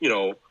smart,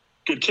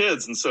 good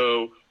kids. And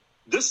so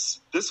this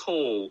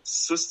whole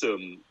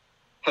system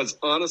has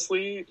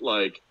honestly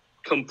like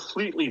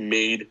completely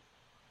made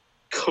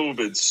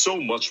COVID so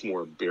much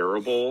more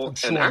bearable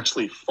and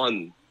actually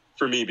fun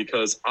for me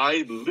because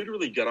I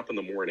literally get up in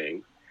the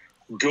morning,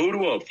 go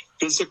to a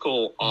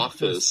physical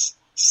office,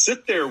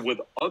 sit there with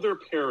other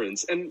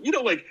parents. And,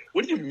 like,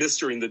 what do you miss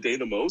during the day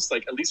the most?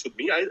 Like, at least with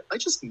me, I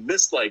just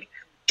miss like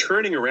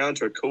turning around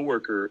to a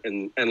coworker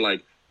and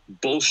like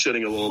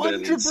bullshitting a little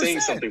 100%. Bit and saying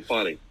something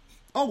funny.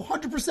 Oh,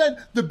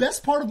 100%. The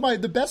best part of my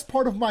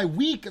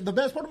week, the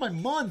best part of my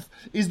month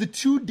is the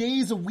 2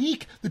 days a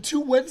week, the 2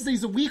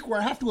 Wednesdays a week where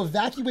I have to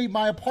evacuate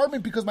my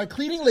apartment because my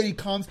cleaning lady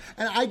comes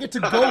and I get to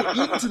go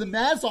into the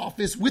Maz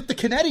office with the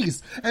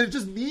Canettis. And it's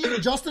just me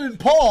and Justin and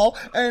Paul.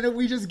 And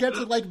we just get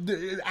to like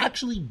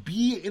actually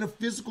be in a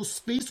physical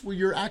space where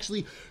you're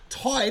actually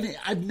taught. And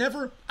I've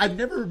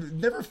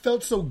never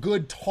felt so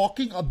good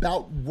talking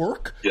about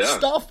work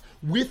stuff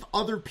with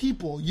other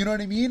people, you know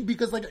what I mean?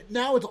 Because like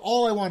now it's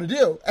all I want to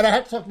do. And I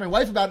had to talk to my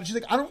wife about it. She's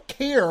like, I don't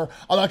care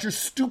about your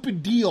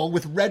stupid deal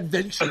with Red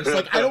Ventures.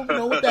 Like, I don't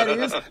know what that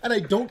is and I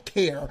don't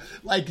care.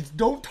 Like,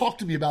 don't talk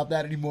to me about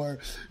that anymore.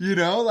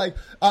 Like,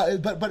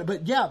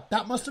 but yeah,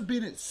 that must have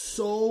been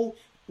so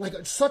like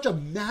such a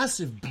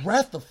massive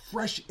breath of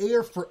fresh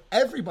air for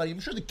everybody. I'm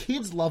sure the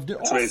kids loved it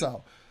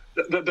also.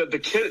 The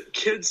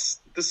kids,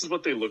 this is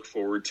what they look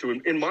forward to.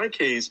 In my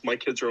case, my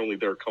kids are only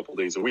there a couple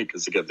days a week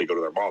because, again, they go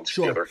to their moms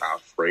for the other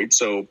half, right?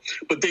 So,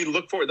 but they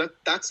look forward.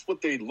 That's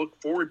what they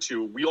look forward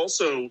to. We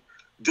also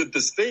did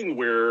this thing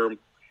where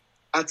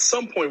at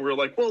some point we were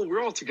like, well,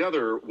 we're all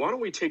together. Why don't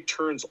we take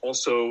turns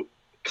also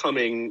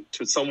coming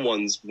to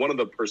one of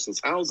the person's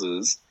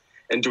houses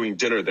and doing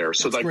dinner there?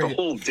 So like great. The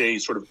whole day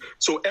sort of –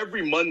 so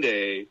every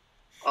Monday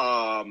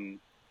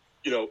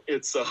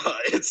it's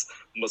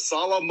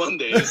Masala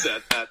Mondays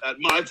at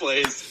my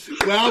place.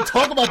 Well,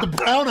 talk about the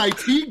brown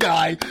IT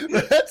guy.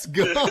 Let's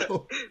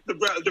go. The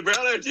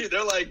brown IT.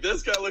 They're like,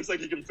 this guy looks like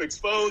he can fix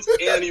phones,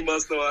 and he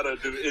must know how to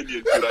do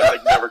Indian food. I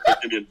never cook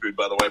Indian food,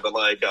 by the way. But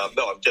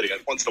no, I'm kidding.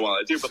 Once in a while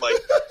I do. But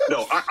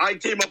no, I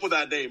came up with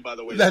that name, by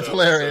the way. That's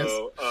hilarious.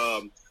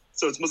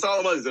 So it's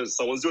Masala Mondays.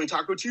 Someone's doing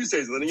Taco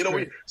Tuesdays, and then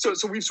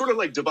we've sort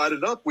of divided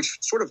it up, which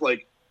sort of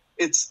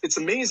it's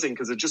amazing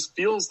because it just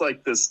feels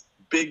like this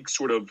big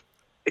sort of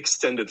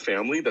extended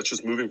family that's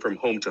just moving from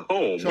home to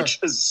home, which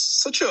is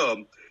such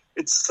a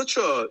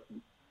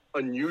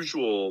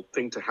unusual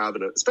thing to have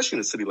especially in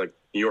a city like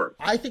New York.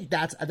 I think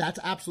that's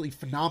absolutely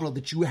phenomenal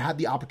that you had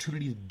the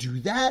opportunity to do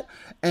that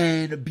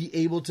and be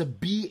able to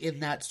be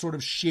in that sort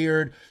of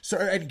shared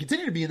and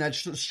continue to be in that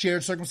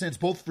shared circumstance,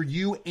 both for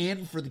you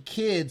and for the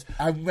kids.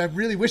 I'm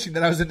really wishing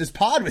that I was in this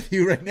pod with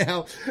you right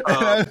now and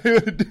I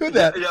would do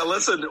that. Yeah,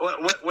 listen,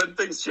 when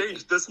things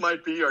change, this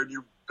might be our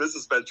new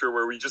business venture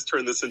where we just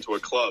turn this into a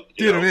club.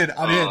 Dude, I'm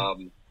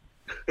in.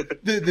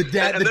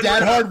 The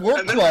dad hard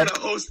work club.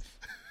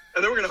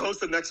 And then we're going to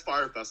host the next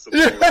Fire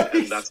Festival,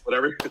 and that's what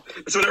everyone's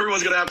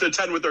going to have to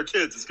attend with their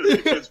kids. It's going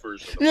to be a kids'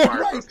 version of the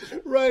Fire Festival.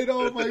 Right.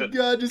 Oh my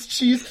God, just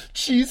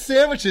cheese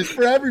sandwiches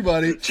for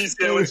everybody. Cheese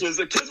sandwiches.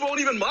 The kids won't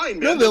even mind,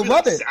 man. No, they'll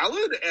love it.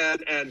 Salad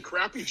and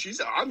crappy cheese.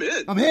 I'm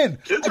in.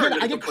 Kids aren't going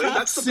to complain.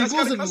 That's the best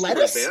kind of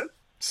lettuce, man.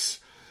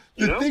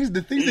 The things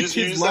the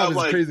kids love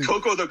is crazy.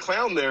 Coco the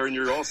Clown there, and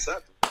you're all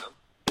set.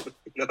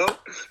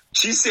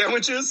 Cheese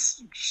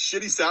sandwiches,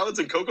 shitty salads,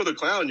 and Coco the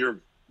Clown. You're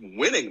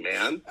winning,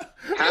 man.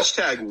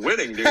 Hashtag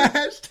winning, dude.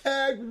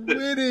 Hashtag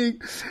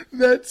winning.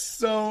 That's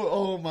so.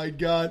 Oh my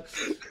God.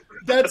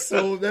 That's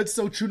so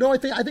true. No, I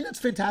think that's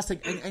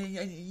fantastic,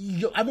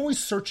 and I'm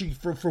always searching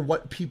for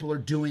what people are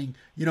doing,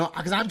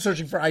 because I'm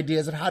searching for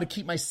ideas of how to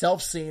keep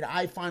myself sane.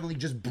 I finally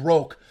just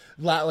broke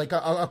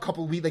a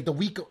couple of weeks, the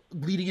week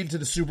leading into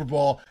the Super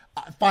Bowl.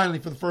 Finally,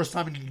 for the first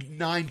time in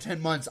 9-10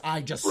 months, I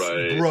just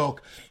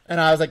broke,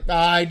 and I was like,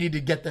 I need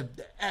to get the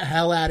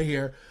hell out of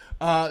here.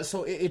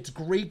 So it's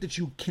great that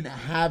you can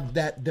have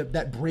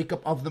that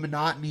breakup of the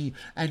monotony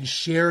and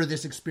share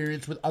this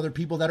experience with other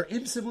people that are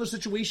in similar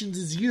situations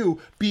as you,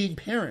 being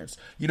parents.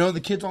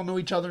 The kids all know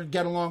each other and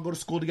get along, go to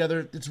school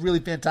together. It's really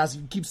fantastic.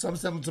 You keep some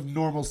semblance of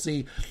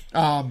normalcy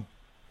in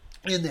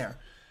there.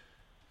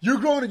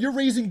 You're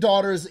raising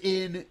daughters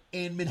in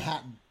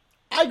Manhattan.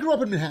 I grew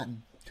up in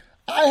Manhattan.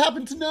 I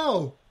happen to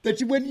know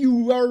that when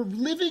you are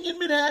living in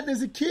Manhattan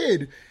as a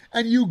kid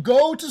and you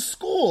go to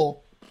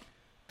school,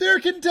 there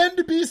can tend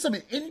to be some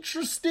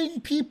interesting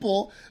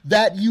people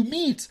that you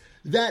meet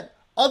that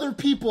other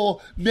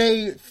people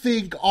may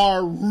think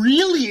are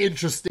really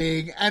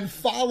interesting and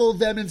follow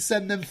them and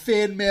send them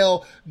fan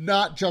mail,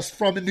 not just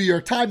from a New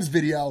York Times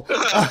video.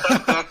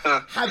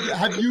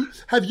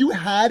 Have you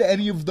had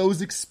any of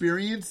those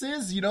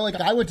experiences?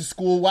 I went to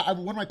school. One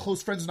of my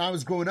close friends when I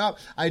was growing up,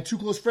 I had two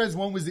close friends.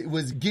 One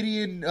was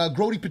Gideon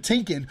Grody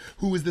Patinkin,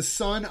 who was the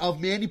son of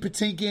Mandy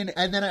Patinkin,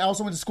 and then I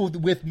also went to school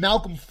with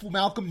Malcolm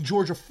and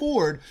Georgia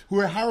Ford, who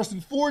are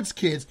Harrison Ford's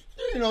kids.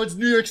 It's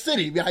New York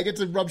City. I get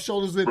to rub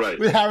shoulders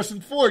with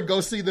Harrison Ford.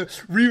 Go see the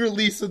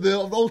re-release of the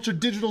ultra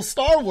digital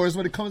Star Wars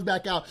when it comes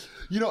back out.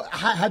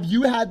 Have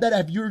you had that?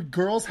 Have your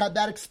girls had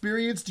that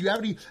experience? Do you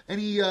have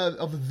any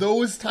of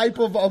those type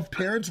of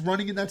parents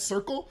running in that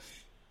circle?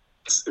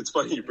 It's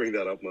funny you bring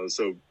that up, Mo.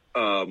 So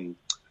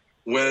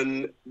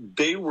when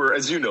they were,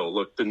 as you know,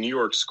 look, the New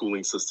York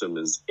schooling system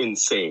is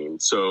insane.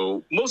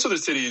 So most of the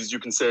cities you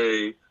can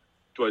say,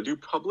 do I do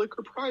public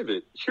or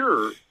private?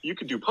 Here, you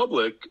could do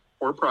public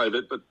or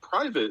private, but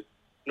private,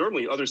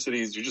 normally other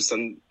cities, you just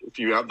send, if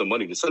you have the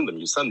money to send them,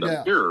 you send them.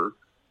 Yeah. Here,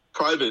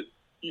 private,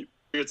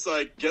 it's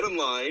like, get in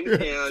line,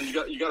 and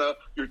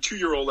your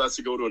 2-year-old has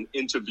to go to an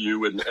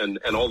interview and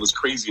all this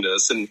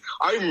craziness. And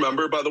I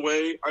remember, by the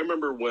way,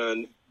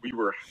 when we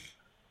were,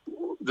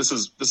 this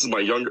is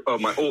my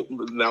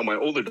my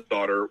older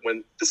daughter,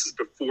 when this is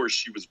before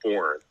she was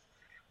born.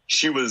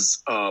 She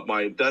was,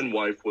 my then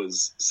wife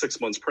was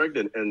 6 months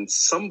pregnant, and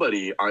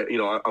somebody,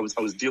 I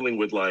was dealing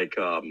with I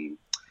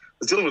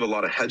was dealing with a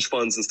lot of hedge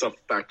funds and stuff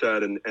back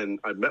then, and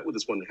I met with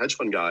this one hedge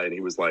fund guy, and he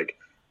was like,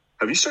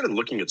 have you started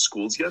looking at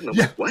schools yet? And I'm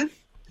like, what?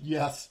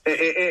 Yes.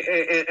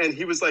 And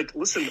he was like,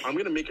 listen, I'm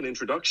going to make an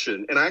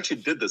introduction. And I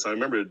actually did this. I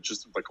remember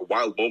just like a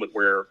wild moment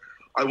where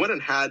I went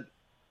and had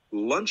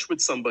lunch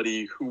with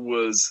somebody who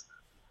was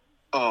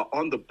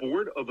on the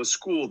board of a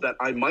school that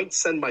I might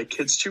send my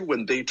kids to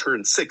when they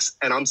turn 6.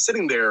 And I'm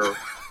sitting there,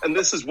 and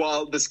this is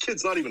while this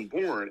kid's not even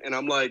born. And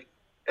I'm like,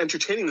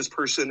 entertaining this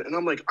person, and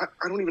I'm like, I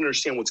don't even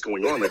understand what's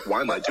going on. Like,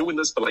 why am I doing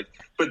this? But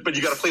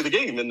you got to play the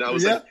game. And I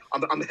was like,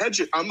 I'm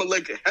hedging. I'm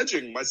like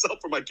hedging myself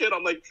for my kid.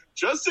 I'm like,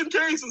 just in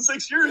case in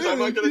 6 years I'm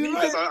not going to need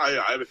this.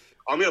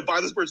 I'm going to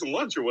buy this person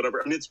lunch or whatever.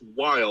 I mean, it's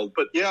wild.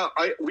 But yeah,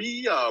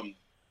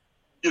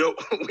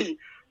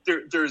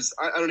 there's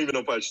I don't even know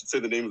if I should say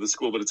the name of the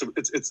school, but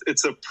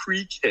it's a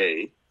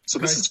pre-K. So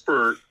this is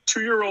for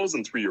 2-year-olds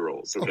and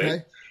 3-year-olds.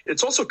 Okay.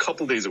 It's also a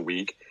couple days a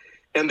week.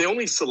 And they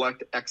only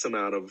select X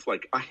amount of,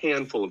 like, a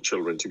handful of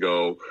children to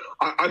go.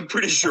 I'm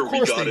pretty sure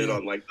we got in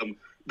on, like,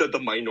 the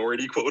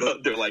minority quota.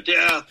 They're like,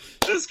 yeah,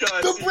 this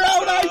guy. The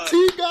brown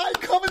IT guy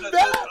coming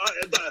back.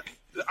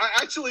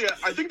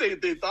 I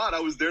think they thought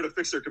I was there to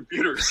fix their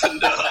computers.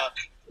 And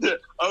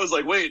I was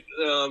like, wait,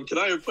 can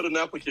I put an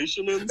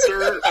application in,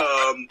 sir?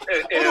 I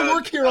want to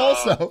work here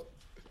also.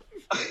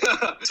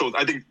 So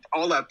I think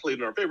all that played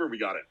in our favor. We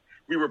got it.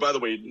 We were, by the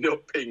way,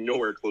 paying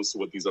nowhere close to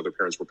what these other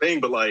parents were paying,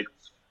 but like,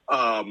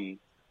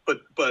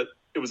 but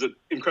it was an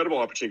incredible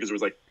opportunity because there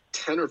was like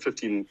 10 or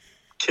 15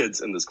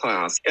 kids in this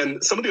class,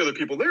 and some of the other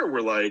people there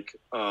were like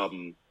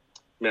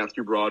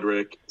Matthew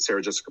Broderick,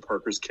 Sarah Jessica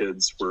Parker's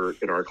kids were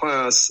in our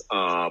class,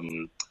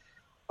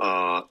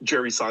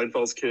 Jerry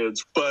Seinfeld's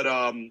kids, but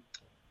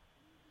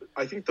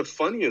I think the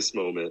funniest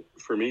moment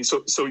for me,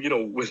 so you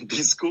know, with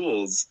these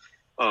schools.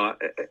 I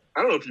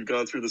don't know if you've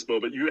gone through this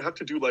moment. You have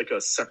to do like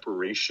a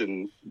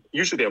separation.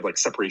 Usually they have like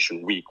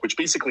separation week, which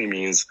basically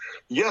means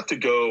you have to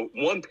go,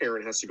 one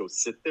parent has to go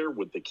sit there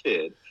with the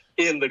kid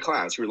in the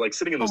class. You're like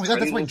sitting in those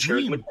tiny little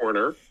chairs in the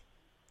corner.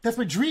 That's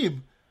my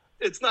dream.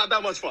 It's not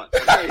that much fun.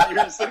 Okay?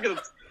 You're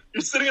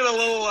sitting in a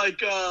little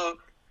like,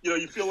 you know,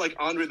 you feel like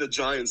Andre the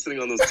Giant sitting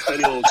on those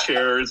tiny little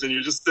chairs and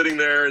you're just sitting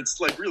there. It's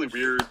like really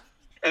weird.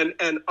 And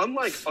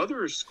unlike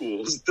other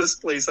schools, this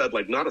place had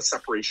like not a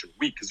separation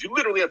week because you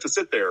literally have to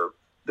sit there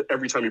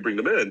every time you bring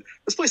them in.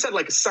 This place had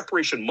like a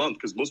separation month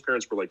because most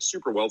parents were like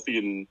super wealthy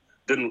and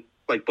didn't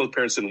like, both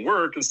parents didn't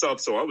work and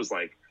stuff. So I was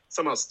like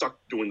somehow stuck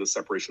doing the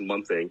separation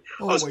month thing.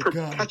 I was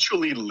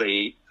perpetually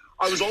late.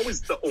 I was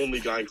always the only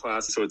guy in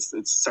class. So it's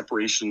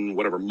separation,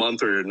 whatever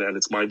month, and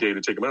it's my day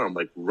to take them out. I'm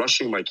like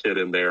rushing my kid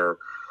in there.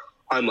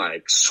 I'm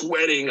like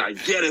sweating. I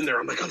get in there.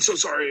 I'm like, I'm so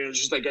sorry. And it's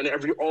just like, and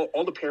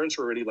all the parents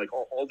are already like,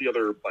 all the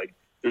other, like,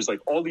 there's like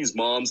all these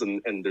moms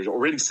and they're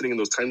already sitting in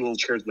those tiny little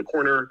chairs in the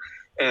corner.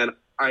 And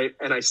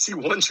I see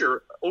one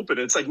chair open.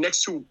 And it's like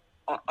next to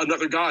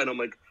another guy. And I'm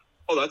like,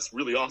 oh, that's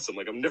really awesome.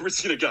 Like, I've never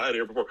seen a guy in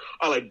here before.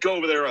 I like go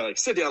over there. I like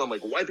sit down. I'm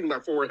like wiping my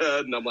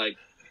forehead. And I'm like,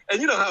 and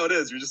you know how it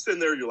is. You're just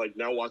sitting there. You're like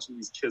now watching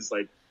these kids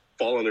like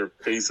fall on their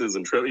faces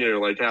and, you know,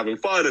 like having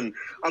fun. And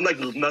I'm like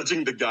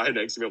nudging the guy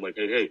next to me. I'm like,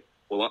 hey,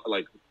 well,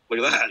 like,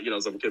 look at that. You know,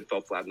 some kid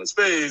fell flat in his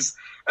face.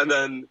 And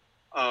then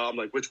I'm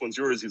like, which one's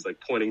yours? He's like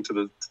pointing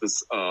to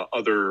this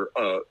other,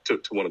 to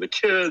one of the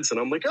kids. And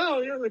I'm like,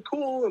 oh yeah, like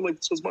cool. And like,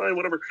 this was mine,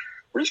 whatever.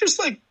 We're just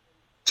like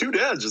two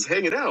dads just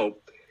hanging out.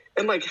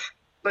 And like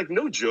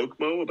no joke,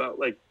 Mo, about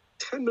like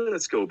 10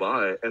 minutes go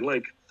by. And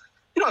like,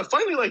 you know, I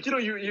finally like, you know,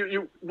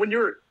 you when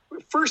you're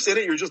first in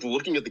it, you're just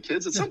looking at the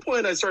kids. At some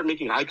point I start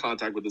making eye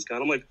contact with this guy.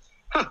 And I'm like,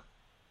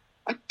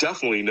 I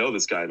definitely know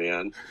this guy,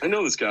 man. I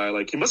know this guy.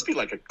 Like, he must be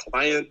like a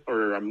client,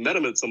 or I met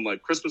him at some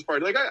like Christmas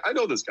party. Like, I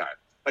know this guy.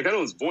 Like, I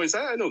know his voice.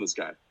 I know this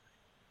guy.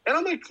 And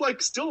I'm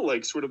like still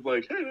like sort of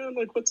like, hey man,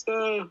 like what's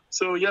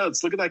so yeah,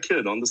 let's look at that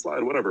kid on the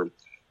slide, whatever.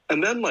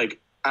 And then like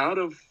out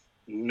of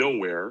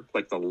nowhere,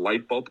 like the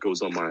light bulb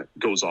goes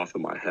off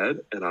in my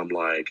head, and I'm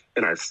like,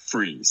 and I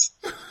freeze.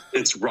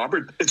 It's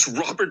Robert De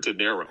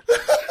Niro.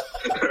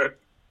 All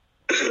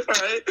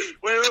right,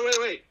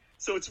 wait.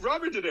 So it's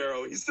Robert De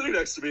Niro. He's sitting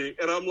next to me,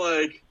 and I'm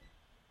like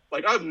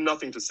I have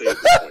nothing to say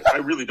at this point. I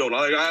really don't.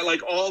 I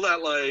like all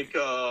that like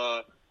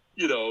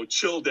you know,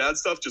 chill dad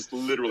stuff just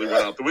literally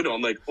went out the window.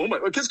 I'm like, oh my,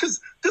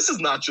 because this is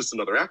not just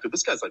another actor.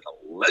 This guy's like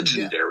a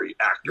legendary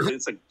actor.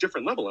 It's like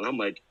different level, and I'm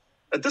like,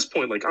 at this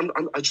point, like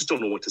I just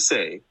don't know what to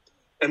say,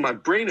 and my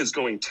brain is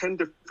going 10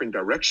 different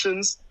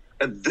directions,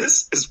 and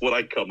this is what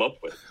I come up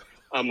with.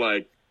 I'm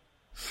like,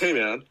 hey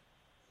man,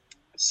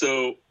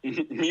 so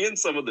me and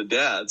some of the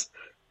dads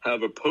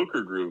have a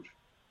poker group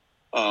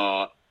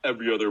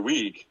every other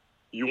week.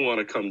 You want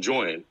to come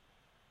join?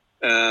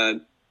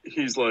 And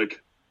he's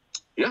like,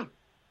 yeah,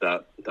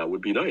 that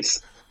would be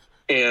nice.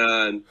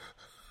 And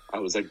I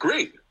was like,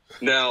 great.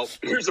 Now,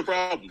 here's the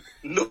problem.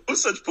 No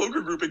such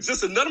poker group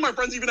existed. None of my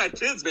friends even had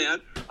kids,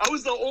 man. I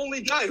was the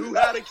only guy who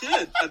had a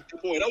kid at the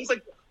point. I was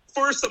like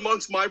first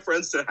amongst my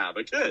friends to have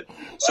a kid.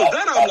 So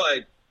then I'm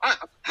like,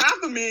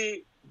 half of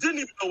me didn't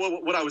even know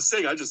what I was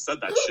saying. I just said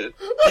that shit.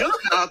 The other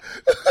half,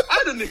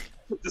 I didn't even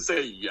to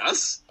say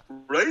yes,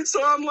 right?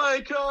 So I'm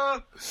like,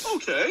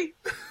 okay.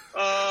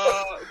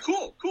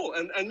 Cool.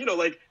 And you know,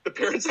 like the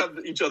parents have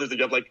each other's, you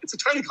have like, it's a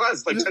tiny class,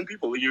 it's like 10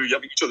 people. You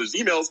have each other's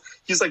emails.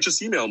 He's like, just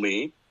email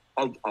me.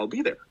 I'll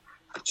be there.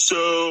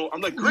 So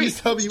I'm like, great. Please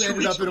tell me you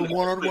ended up in a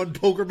one-on-one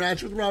poker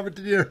match with Robert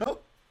De Niro.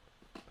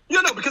 Yeah,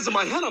 no, because in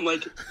my head I'm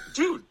like,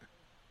 dude,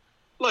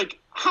 like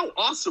how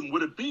awesome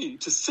would it be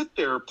to sit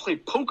there, play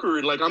poker,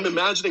 and like I'm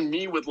imagining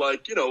me with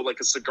like, you know, like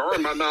a cigar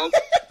in my mouth,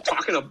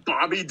 talking to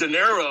Bobby De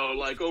Niro,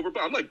 like over.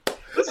 I'm like,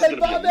 this is gonna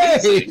be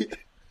amazing.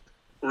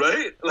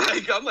 Right?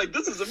 Like, I'm like,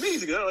 this is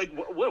amazing. Like,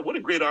 what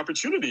a great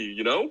opportunity,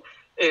 you know?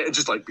 And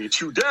just like be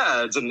two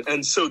dads.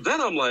 And so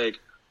then I'm like,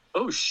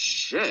 oh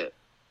shit,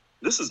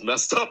 this is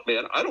messed up,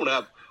 man. I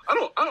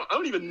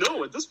don't even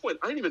know at this point.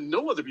 I didn't even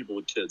know other people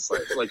with kids.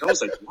 Like I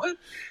was like, what?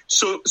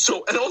 So,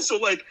 and also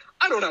like,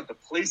 I don't have the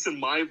place in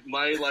my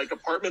like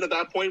apartment at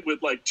that point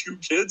with like two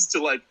kids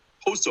to like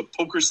host a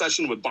poker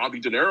session with Bobby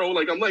De Niro.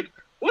 Like, I'm like,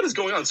 what is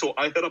going on? So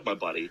I hit up my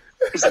buddy,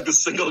 who's like the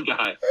single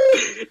guy.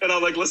 And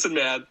I'm like, listen,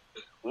 man,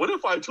 what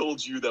if I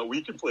told you that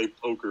we can play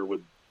poker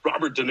with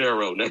Robert De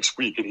Niro next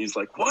week? And he's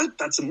like, what?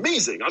 That's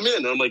amazing. I'm in.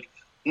 And I'm like,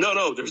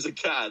 no, there's a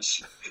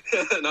catch.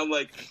 And I'm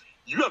like,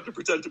 you have to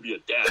pretend to be a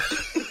dad.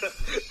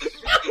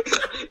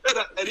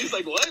 and he's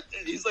like, what?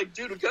 And he's like,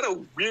 dude, what kind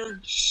of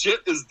weird shit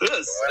is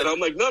this? And I'm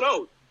like,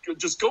 no,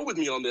 just go with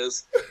me on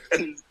this.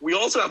 And we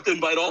also have to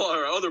invite all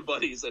our other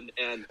buddies. And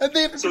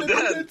they have to be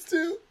presents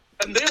too.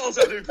 And they also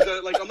have to be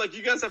present. Like, I'm like,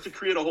 you guys have to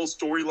create a whole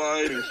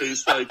storyline in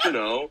case, like, you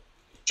know,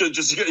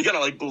 just you gotta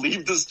like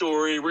believe the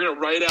story. We're gonna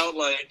write out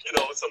like, you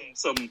know,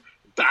 some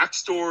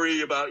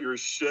backstory about your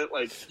shit.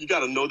 Like, you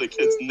gotta know the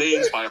kids'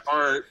 names by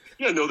heart.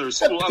 You gotta know their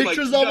school. I'm like,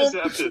 you guys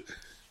have to.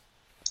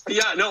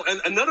 Yeah, no,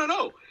 and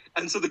no.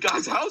 And so the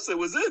guy's house I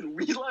was in,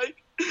 we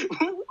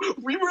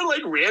were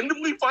like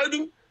randomly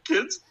finding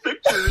kids'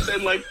 pictures,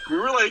 and like we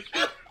were like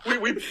we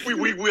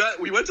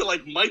went to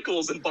like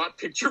Michael's and bought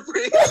picture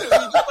frames, and we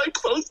just like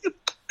closed it.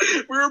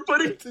 We were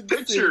putting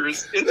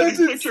pictures into these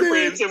picture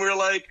frames, and we were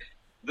like,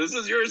 this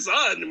is your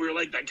son. And we were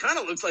like, that kind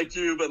of looks like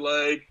you, but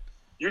like,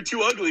 you're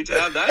too ugly to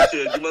have that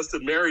kid. You must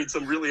have married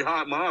some really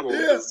hot model.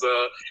 Yeah.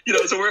 You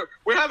know, so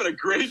we're having a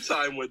great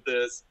time with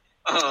this.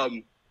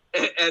 And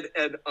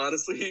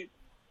honestly,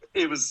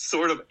 it was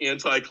sort of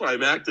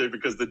anticlimactic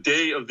because the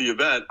day of the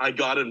event, I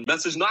got a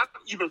message, not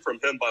even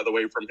from him, by the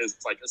way, from his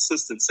like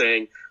assistant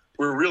saying,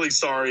 we're really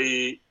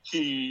sorry.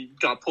 He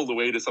got pulled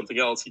away to something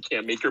else. He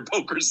can't make your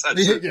poker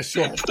session. Yeah,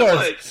 sure. Of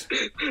course.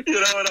 Like, you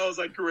know, and I was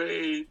like,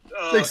 great.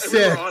 And we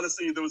were,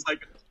 honestly, there was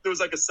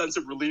like a sense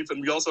of relief,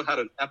 and we also had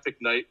an epic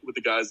night with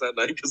the guys that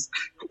night because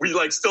we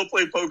like still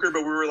played poker,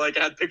 but we were like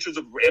had pictures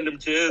of random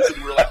kids,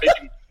 and we were like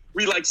making.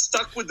 We like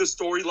stuck with the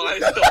storyline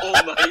the whole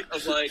night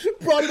of like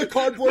brought in a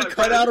cardboard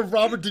cutout of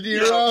Robert De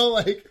Niro,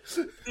 like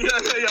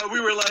yeah.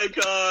 We were like,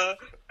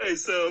 hey,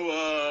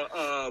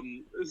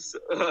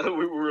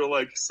 we were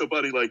like, so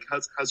buddy, like,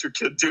 how's your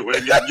kid doing?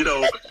 And you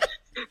know,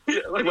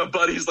 like my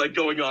buddy's like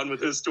going on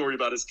with his story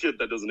about his kid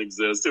that doesn't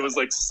exist. It was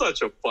like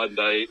such a fun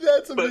night.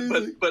 That's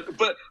amazing. But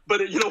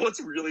you know what's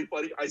really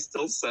funny? I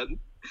still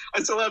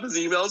have his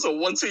email, so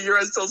once a year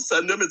I still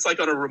send him. It's like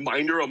on a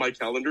reminder on my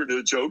calendar to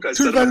a joke. I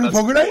send him a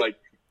message like.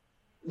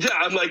 Yeah,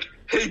 I'm like,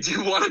 hey, do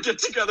you want to get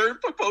together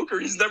for poker?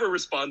 He's never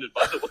responded,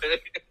 by the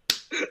way.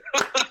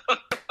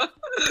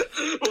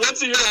 But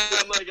once a year,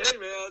 I'm like, hey,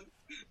 man,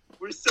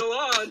 we're still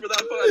on for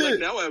that fun. Like,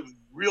 now I have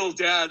real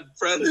dad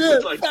friends. Yeah,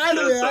 with, like,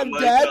 finally, I have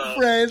dad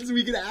friends.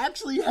 We can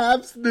actually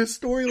have the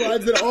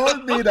storylines that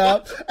aren't made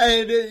up,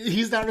 and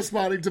he's not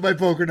responding to my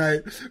poker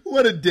night.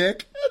 What a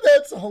dick.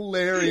 That's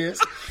hilarious.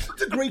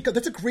 That's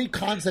a great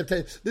concept.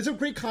 That's a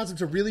great concept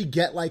to really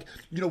get, like,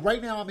 you know,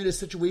 right now I'm in a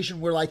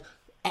situation where, like,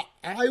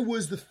 I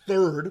was the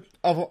third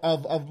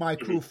of my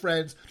crew of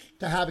friends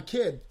to have a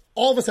kid.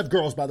 All of us have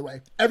girls, by the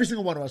way. Every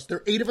single one of us. There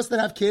are 8 of us that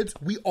have kids.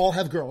 We all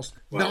have girls.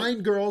 Wow.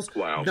 9 girls.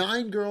 Wow.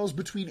 9 girls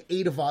between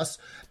 8 of us.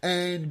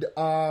 And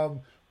a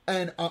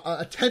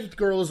 10th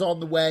girl is on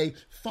the way.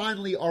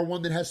 Finally, our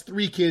one that has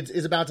 3 kids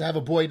is about to have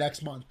a boy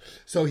next month.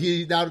 So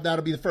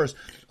that'll be the first.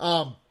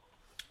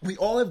 We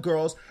all have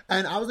girls,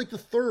 and I was like the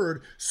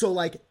third, so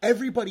like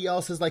everybody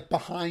else is like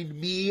behind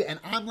me, and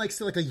I'm like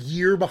still like a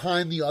year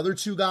behind the other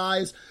 2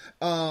 guys.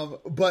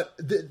 But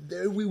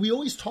we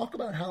always talk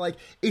about how like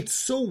it's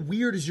so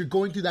weird as you're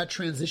going through that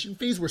transition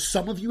phase where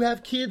some of you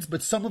have kids,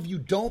 but some of you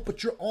don't.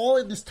 But you're all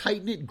in this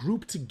tight knit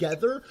group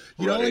together.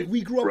 You know, like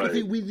we grew up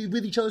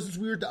with each other since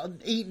we were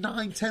 8,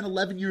 9, 10,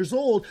 11 years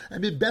old,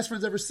 and been best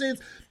friends ever since.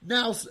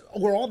 Now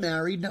we're all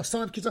married. Now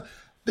some have kids.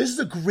 This is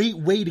a great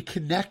way to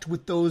connect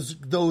with those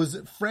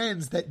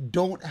friends that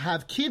don't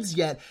have kids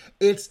yet.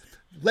 It's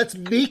let's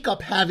make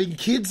up having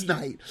kids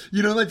night.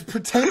 You know, let's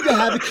pretend to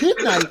have a kid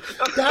night.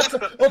 That's a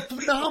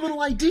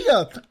phenomenal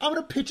idea. I'm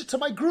going to pitch it to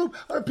my group.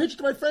 I'm going to pitch it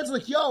to my friends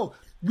like, yo,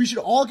 we should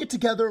all get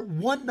together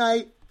one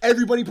night.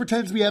 Everybody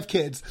pretends we have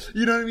kids.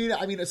 You know what I mean?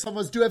 I mean, some of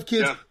us do have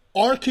kids. Yeah.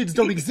 Our kids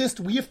don't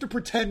exist. We have to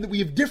pretend that we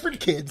have different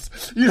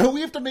kids. You know,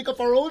 we have to make up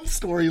our own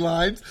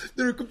storylines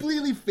that are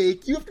completely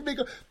fake. You have to make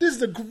up. This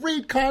is a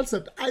great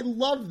concept. I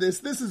love this.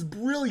 This is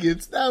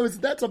brilliant.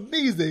 That's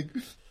amazing.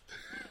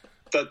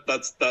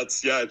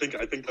 That's yeah. I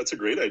think that's a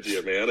great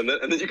idea, man. And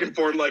then you can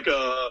form like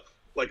a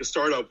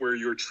startup where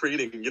you're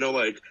training. You know,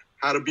 like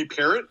how to be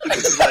parent.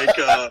 It's like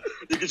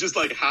you could just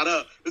like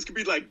this could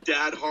be like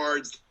Dad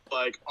Hard's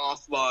like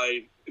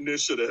offline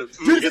initiative.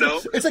 Dude, you know,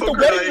 it's like the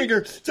Wedding Ringer.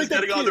 It's like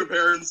getting all their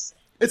parents.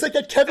 It's like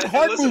that Kevin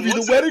Hart movie,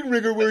 The Wedding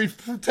Ringer, where he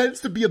pretends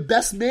to be a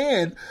best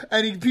man,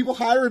 and people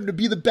hire him to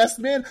be the best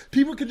man.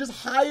 People can just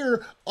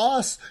hire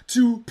us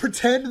to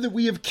pretend that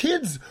we have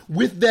kids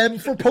with them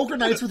for poker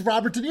nights with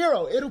Robert De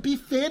Niro. It'll be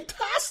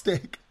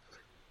fantastic.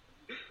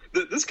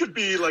 This could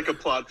be like a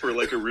plot for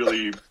like a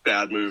really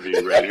bad movie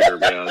right here,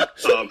 man.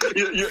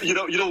 You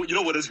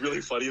know what is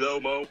really funny though,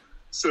 Mo?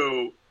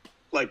 So,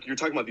 like, you're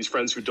talking about these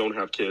friends who don't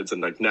have kids,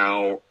 and like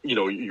now, you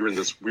know, you're in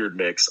this weird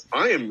mix.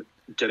 I am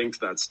getting to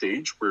that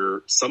stage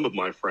where some of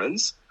my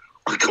friends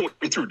are going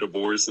through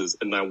divorces,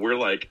 and now we're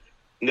like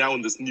now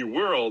in this new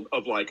world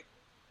of like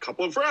a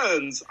couple of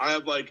friends. I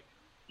have like,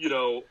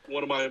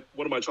 one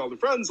of my childhood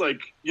friends,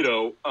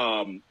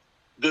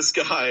 this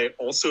guy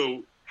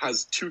also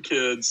has 2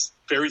 kids,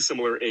 very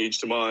similar age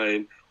to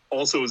mine,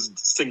 also is a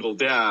single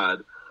dad.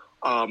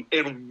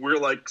 And we're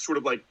sort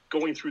of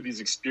going through these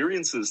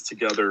experiences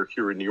together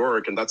here in New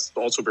York. And that's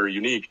also very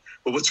unique.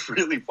 But what's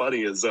really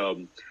funny is,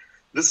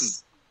 this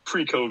is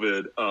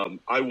pre-COVID.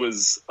 I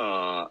was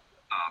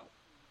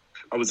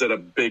at a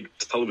big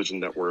television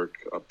network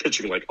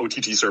pitching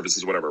OTT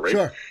services, whatever, right?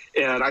 Sure.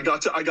 And I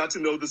got to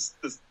know this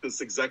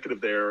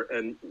executive there,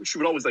 and she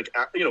would always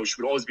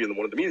she would always be in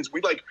one of the meetings.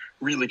 We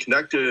really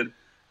connected,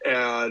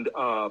 and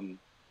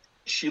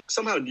she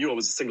somehow knew I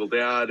was a single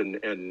dad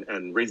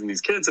and raising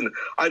these kids. And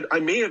I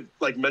may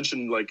have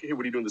mentioned hey,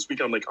 what are you doing this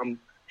weekend? I'm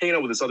hanging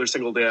out with this other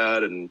single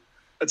dad, and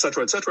et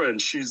cetera, et cetera.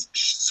 And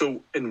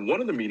so in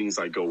one of the meetings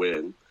I go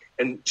in,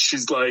 and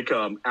she's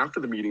after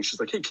the meeting, she's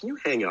like, hey, can you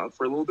hang out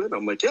for a little bit?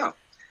 I'm like, yeah.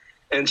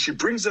 And she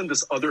brings in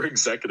this other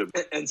executive.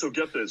 And so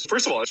get this.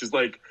 First of all, she's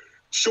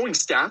showing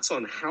stats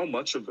on how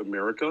much of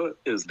America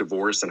is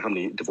divorced and how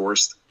many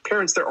divorced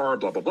parents there are,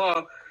 blah, blah,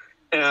 blah.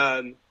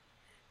 And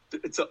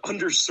it's an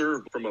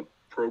underserved, from a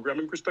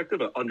programming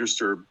perspective, an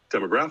underserved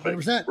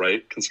demographic, 100%.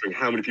 Right? Considering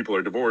how many people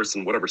are divorced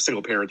and whatever,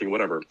 single parenting,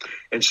 whatever.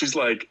 And she's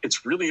like,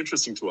 it's really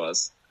interesting to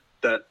us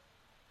that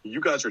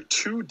you guys are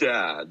 2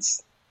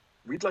 dads.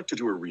 We'd like to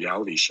do a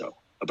reality show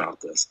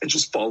about this and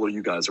just follow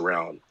you guys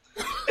around.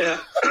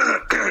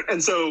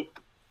 And so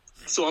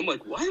I'm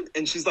like, what?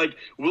 And she's like,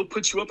 we'll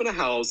put you up in a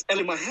house. And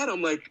in my head,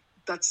 I'm like,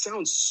 that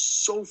sounds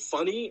so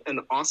funny and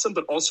awesome,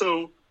 but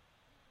also,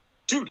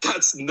 dude,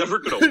 that's never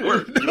going to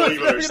work. You don't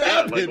even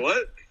understand.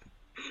 What?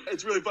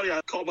 It's really funny.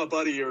 I called my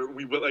buddy, or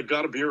we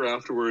got a beer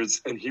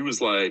afterwards, and he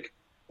was like,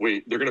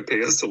 wait, they're going to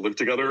pay us to live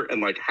together?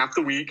 And half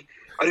the week,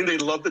 I think they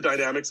love the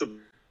dynamics of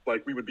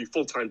we would be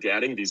full-time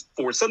dadding these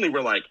 4. Suddenly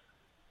we're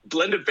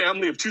blended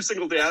family of 2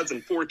 single dads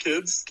and 4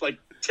 kids,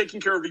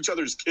 taking care of each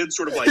other's kids,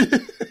 sort of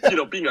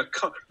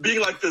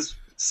being this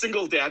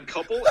single dad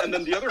couple. And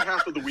then the other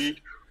half of the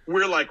week,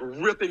 we're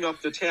ripping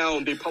up the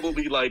town. They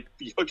probably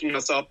be hooking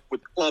us up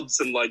with clubs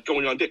and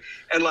going on date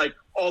and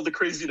all the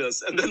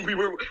craziness. And then we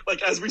were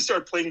as we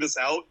start playing this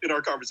out in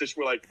our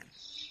conversation, we're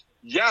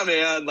yeah,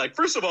 man,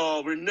 first of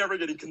all, we're never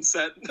getting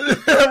consent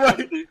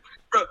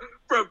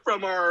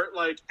from our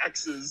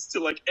exes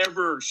to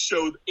ever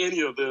show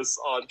any of this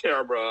on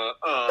camera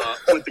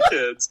with the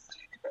kids.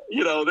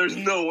 There's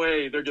no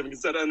way they're giving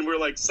consent. And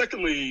we're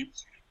secondly,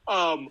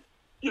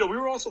 we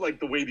were also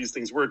the way these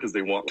things work is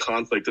they want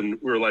conflict, and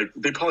we were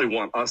they probably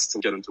want us to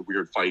get into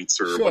weird fights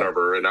or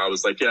whatever. And I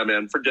was yeah,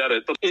 man, forget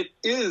it. But it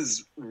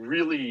is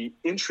really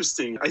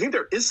interesting. I think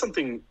there is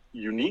something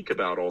unique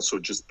about also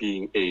just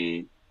being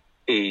a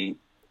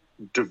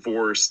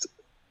divorced,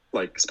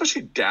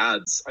 especially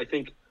dads. I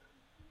think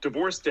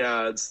divorced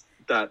dads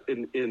that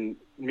in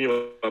me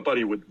and my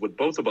buddy with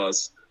both of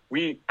us,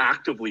 we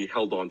actively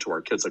held on to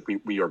our kids.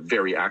 We are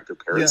very active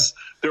parents.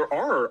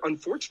 Yeah.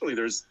 Unfortunately,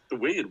 there's the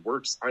way it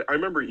works. I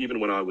remember even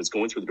when I was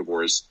going through the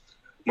divorce,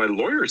 my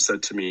lawyer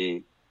said to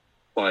me,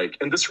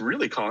 and this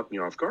really caught me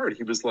off guard.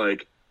 He was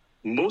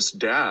most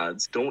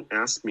dads don't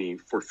ask me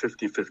for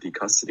 50-50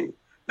 custody.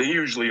 They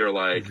usually are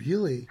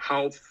really?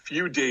 How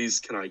few days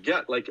can I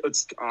get?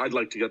 I'd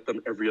like to get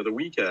them every other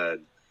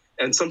weekend.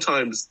 And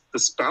sometimes the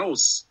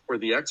spouse or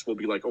the ex will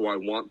be oh, I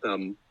want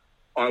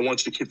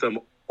you to keep them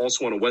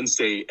also on a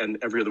Wednesday and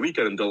every other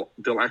weekend, and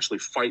they'll actually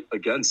fight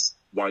against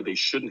why they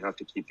shouldn't have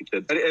to keep the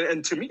kids.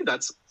 And to me,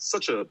 that's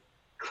such a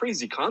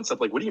crazy concept.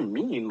 What do you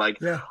mean? I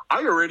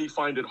already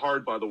find it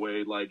hard, by the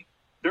way.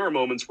 There are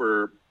moments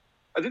where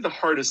I think the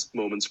hardest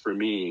moments for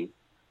me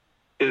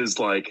is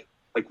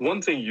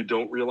one thing you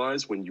don't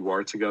realize when you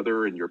are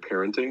together and you're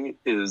parenting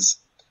is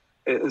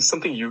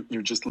something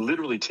you just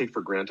literally take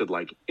for granted,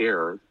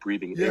 air,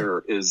 breathing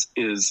air, is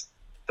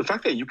the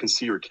fact that you can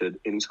see your kid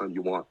anytime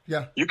you want.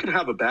 Yeah. You can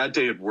have a bad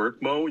day at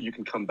work, Mo. You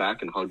can come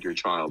back and hug your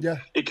child. Yeah.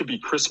 It could be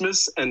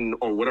Christmas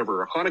or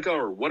whatever, or Hanukkah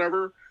or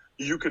whatever.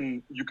 You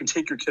can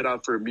take your kid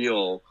out for a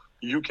meal.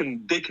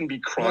 They can be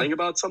crying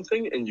about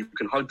something, and you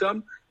can hug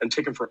them and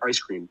take them for ice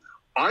cream.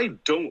 I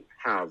don't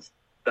have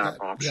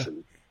that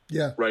option.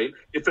 Yeah. Right.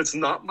 If it's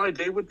not my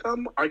day with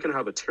them, I can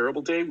have a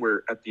terrible day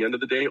where at the end of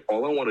the day,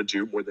 all I want to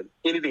do more than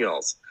anything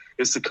else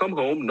is to come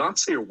home, not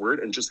say a word,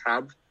 and just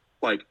have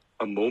a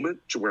moment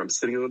where I'm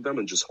sitting with them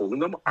and just holding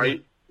them. I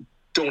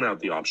don't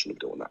have the option of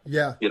doing that.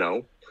 Yeah.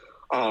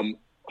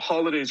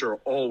 Holidays are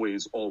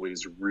always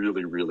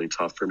really, really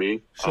tough for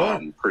me.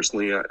 Sure.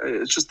 Personally,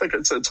 it's just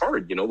it's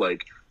hard,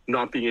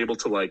 not being able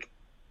to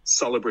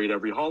celebrate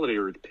every holiday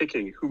or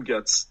picking who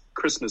gets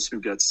Christmas,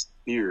 who gets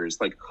New Year's,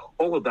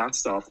 all of that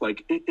stuff.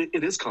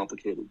 It is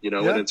complicated,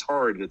 and it's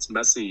hard and it's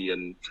messy,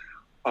 and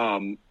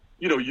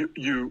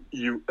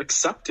you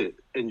accept it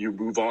and you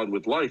move on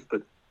with life,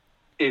 but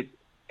it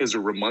is a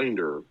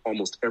reminder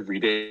almost every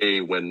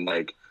day when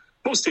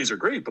most days are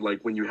great, but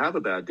when you have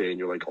a bad day and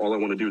you're all I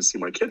want to do is see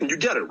my kid, and you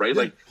get it, right?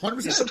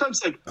 100%. Sometimes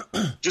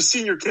just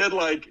seeing your kid,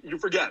 you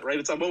forget, right?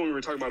 It's that moment we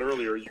were talking about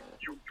earlier. You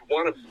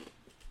want to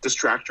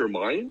distract your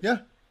mind. Yeah.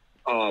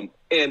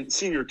 And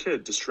seeing your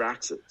kid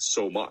distracts it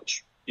so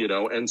much,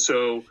 And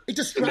so it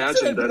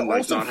distracts it, but it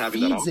also not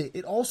having that feeds it.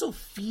 It also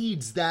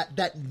feeds that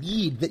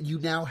need that you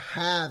now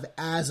have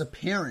as a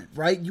parent,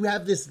 right? You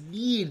have this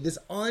need, this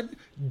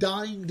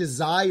undying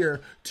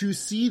desire to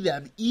see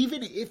them,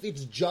 even if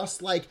it's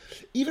just like,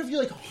 even if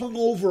you're like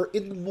hungover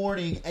in the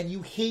morning and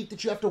you hate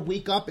that you have to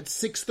wake up at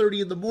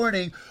 6:30 in the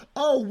morning.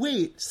 Oh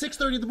wait,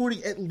 6:30 in the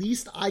morning. At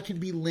least I can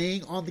be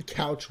laying on the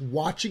couch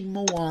watching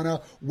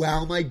Moana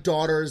while my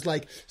daughter is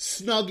like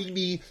snugging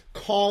me,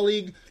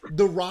 calling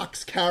The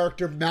Rock's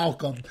character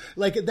Malcolm.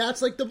 Like,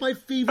 that's like my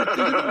favorite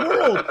thing in the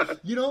world.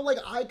 Like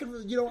I could,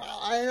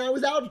 I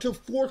was out until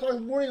 4 o'clock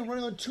in the morning. I'm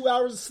running on 2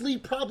 hours of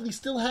sleep, probably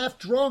still half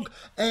drunk.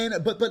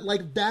 But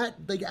like that,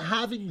 like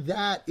having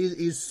that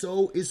is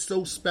so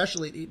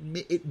special.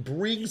 It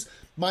brings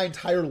my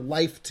entire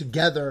life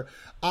together.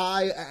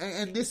 Why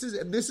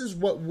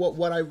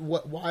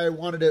I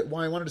wanted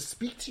to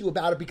speak to you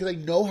about it, because I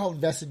know how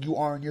invested you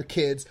are in your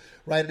kids,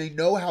 right? And I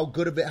know how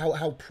good of it,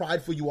 how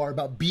prideful you are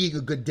about being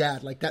a good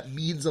dad. Like, that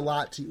means a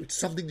lot to you. It's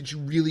something that you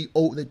really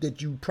owe,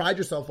 that you pride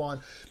yourself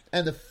on.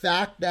 And the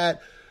fact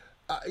that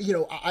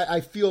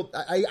I feel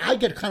I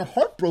get kind of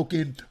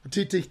heartbroken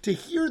to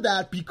hear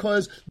that,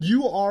 because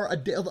you are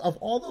of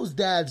all those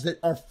dads that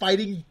are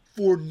fighting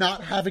for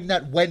not having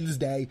that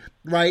Wednesday,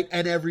 right?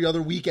 And every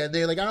other weekend,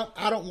 they're like,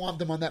 I don't want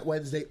them on that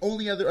Wednesday.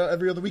 Only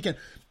every other weekend.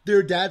 There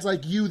are dads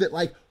like you that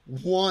like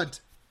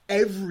want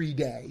every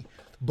day,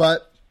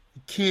 but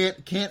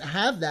can't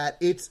have that.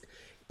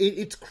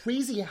 It's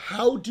crazy.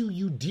 How do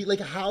you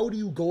how do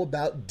you go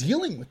about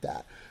dealing with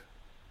that?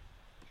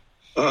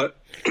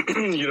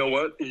 You know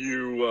what?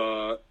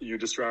 You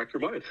distract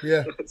your mind.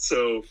 Yeah.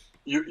 So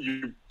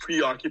you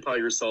preoccupy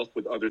yourself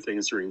with other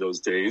things during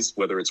those days,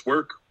 whether it's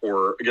work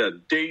or,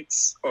 again,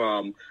 dates.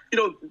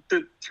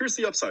 Here's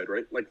the upside,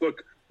 right? Like,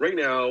 look, right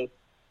now,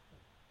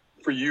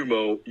 for you,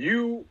 Mo,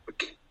 you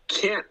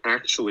can't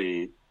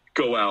actually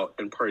go out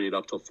and party it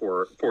up till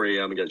 4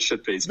 a.m. and get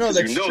shit-faced, because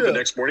true. The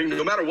next morning,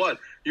 no matter what,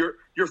 you're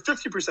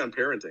 50%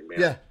 parenting, man.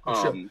 Yeah,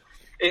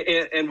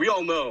 and we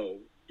all know,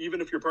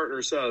 even if your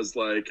partner says,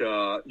 like,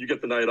 you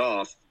get the night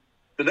off,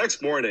 the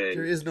next morning,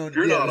 there's no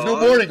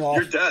morning off.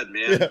 You're dead,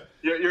 man.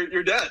 Yeah.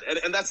 You're dead.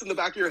 And that's in the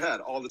back of your head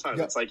all the time.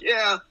 Yeah. It's like,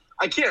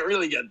 I can't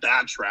really get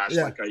that trash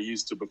like I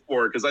used to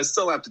before, because I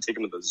still have to take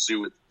him to the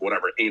zoo at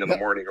 8 in the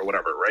morning or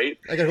whatever, right?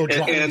 I got to go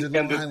drive to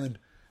Long Island.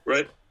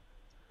 Right.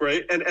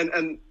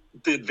 And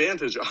the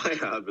advantage I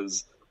have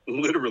is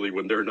literally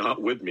when they're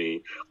not with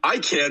me, I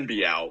can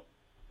be out,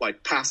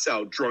 like pass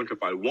out drunk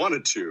if I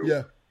wanted to.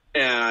 Yeah.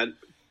 And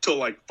till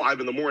like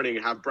 5 in the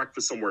morning, have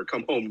breakfast somewhere,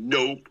 come home,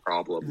 no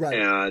problem. Right.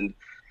 And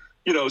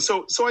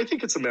so I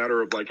think it's a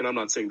matter of like, and I'm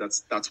not saying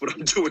that's what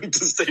I'm doing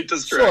to stay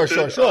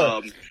distracted.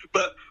 Sure.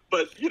 But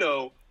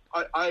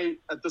I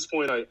at this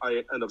point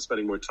I end up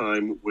spending more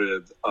time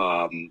with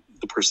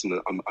the person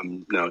that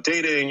I'm now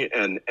dating,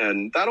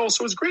 and that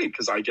also is great,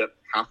 because I get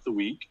half the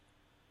week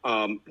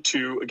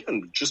to,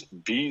 again,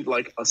 just be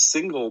like a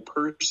single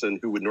person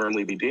who would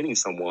normally be dating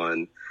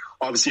someone.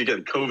 Obviously,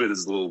 again, COVID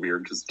is a little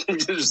weird because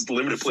there's just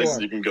limited places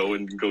you can go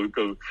and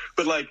go.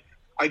 But like,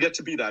 I get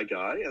to be that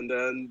guy, and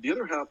then the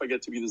other half I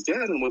get to be this dad.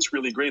 And what's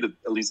really great,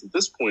 at least at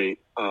this point,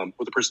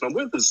 with the person I'm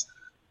with, is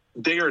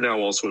they are now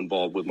also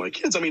involved with my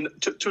kids. I mean,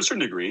 to a certain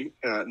degree,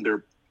 and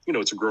they're,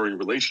 it's a growing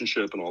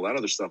relationship and all that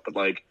other stuff. But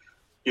like,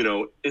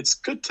 it's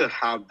good to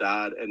have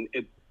that, and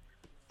it,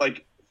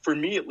 like, for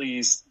me at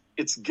least,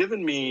 it's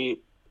given me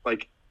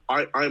like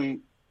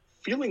I'm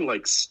feeling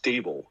like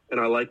stable, and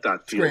I like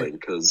that feeling,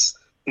 because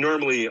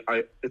normally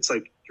it's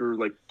like you're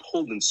like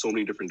pulled in so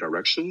many different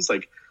directions.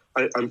 Like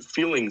I'm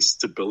feeling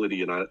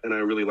stability, and I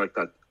really like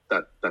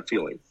that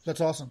feeling. That's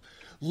awesome.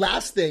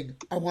 Last thing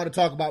I want to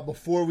talk about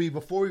before we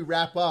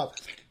wrap up,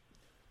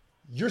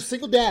 you're a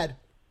single dad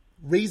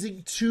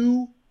raising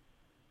 2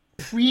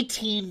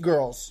 preteen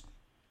girls.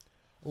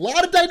 A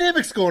lot of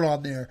dynamics going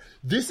on there.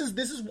 This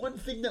is one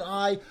thing that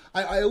I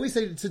always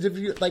say to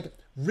different, like,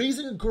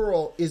 raising a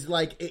girl is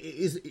like,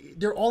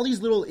 there are all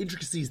these little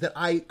intricacies that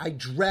I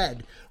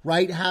dread,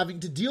 right, having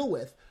to deal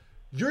with.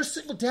 You're a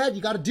single dad.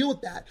 You got to deal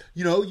with that.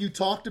 You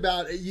talked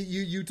about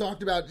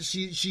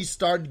she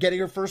started getting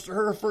her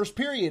first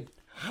period.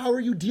 How are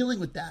you dealing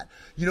with that?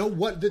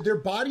 Their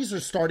bodies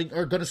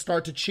are going to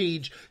start to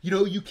change.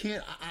 You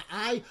can't.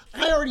 I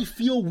already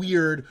feel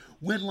weird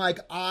when like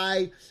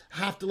I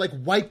have to like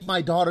wipe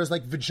my daughter's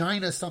like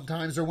vagina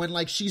sometimes, or when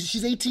like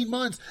she's 18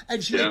 months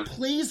and she like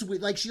plays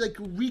with, like, she like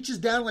reaches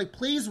down and like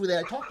plays with it.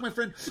 I talked to my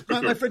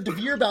friend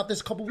Devere about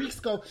this a couple weeks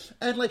ago,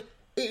 and like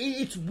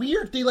it's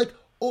weird. They like,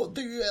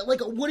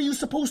 like, what are you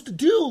supposed to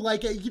do?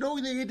 Like,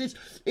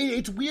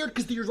 it's weird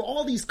because there's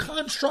all these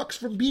constructs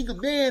from being a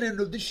man,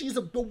 and she's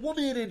a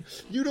woman,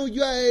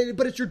 and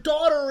but it's your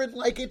daughter, and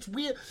like, it's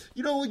weird,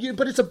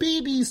 but it's a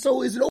baby,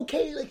 so is it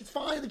okay? Like, it's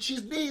fine that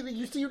she's naked,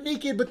 you see her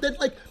naked, but then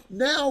like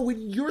now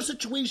in your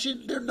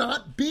situation, they're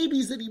not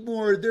babies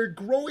anymore, they're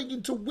growing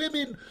into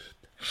women.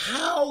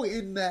 How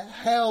in the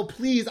hell,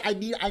 please, I'm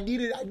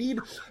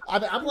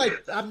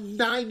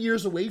 9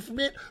 years away from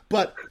it,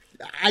 but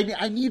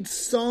I need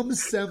some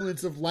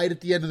semblance of light at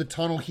the end of the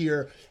tunnel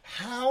here.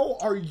 How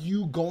are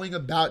you going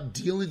about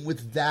dealing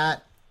with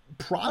that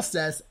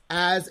process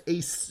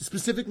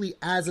specifically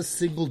as a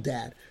single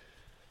dad?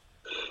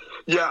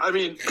 Yeah, I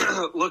mean,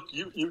 look,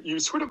 you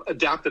sort of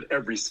adapt at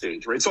every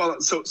stage, right? So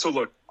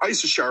look, I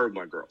used to shower with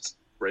my girls,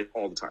 right,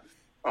 all the time.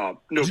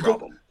 No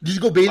problem. Did you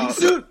go bathing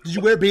suit? Did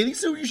you wear a bathing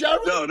suit when you showered?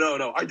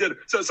 No, I did.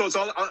 So I'll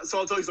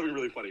tell you something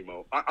really funny,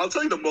 Mo. I'll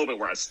tell you the moment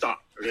where I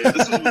stopped. Okay,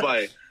 this was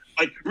my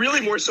really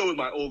more so with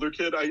my older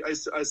kid. I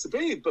used to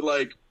bathe, but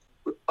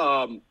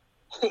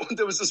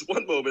there was this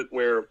one moment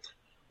where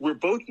we're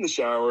both in the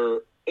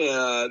shower,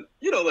 and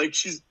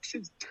she's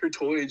her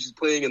toy, she's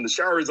playing, and the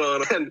shower's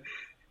on, and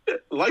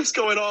life's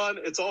going on.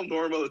 It's all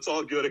normal. It's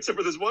all good, except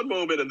for this one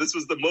moment, and this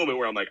was the moment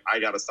where I'm like, I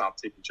got to stop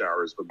taking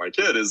showers with my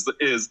kid.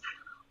 Is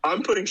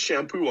I'm putting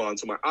shampoo on,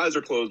 so my eyes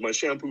are closed, my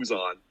shampoo's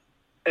on,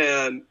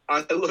 and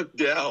I look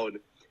down,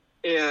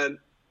 and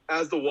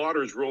as the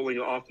water's rolling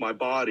off my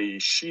body,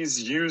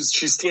 she's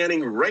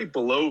standing right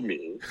below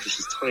me, because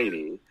she's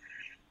tiny,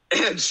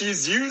 and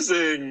she's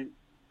using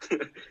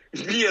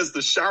me as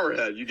the shower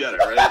head. You get it,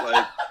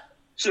 right?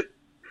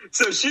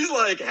 So she's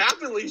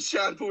happily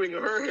shampooing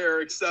her hair,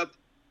 except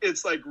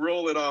it's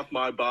rolling off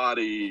my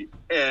body,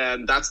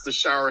 and that's the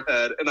shower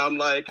head. And I'm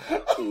like,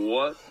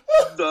 what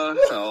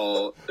the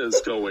hell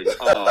is going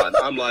on?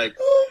 I'm like,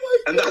 oh my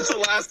God. And that was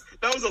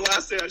the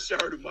last day I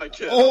showered with my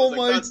kid. Oh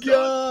my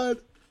God.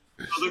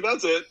 I was like,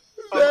 that's it.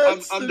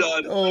 I'm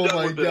done. Oh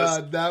my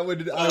God. That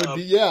would,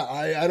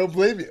 I don't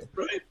blame you.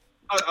 Right.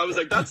 I was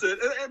like, that's it.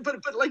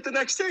 But the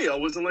next day I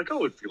wasn't like,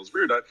 oh, it feels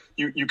weird.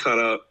 You kind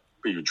of,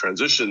 you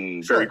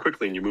transition very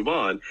quickly and you move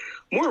on.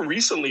 More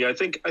recently, I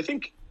think,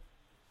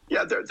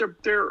 yeah,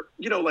 they're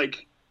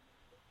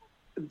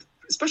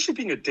especially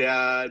being a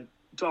dad,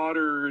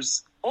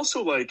 daughters,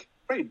 also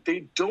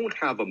they don't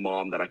have a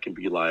mom that I can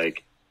be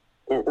like,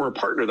 or a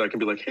partner that I can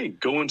be like, hey,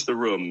 go into the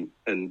room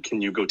and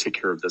can you go take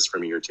care of this for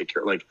me, or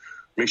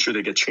make sure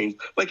they get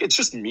changed. It's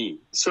just me.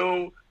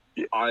 So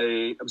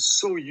I am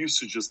so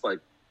used to just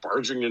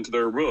barging into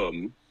their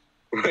room,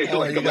 right?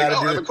 I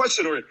have a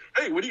question, or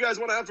hey, what do you guys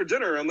want to have for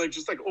dinner? I'm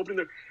opening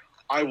their.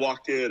 I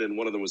walked in and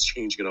one of them was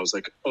changing, and I was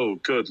like, oh,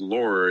 good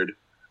Lord.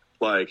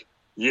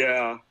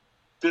 Yeah,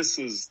 this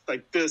is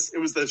this. It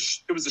was the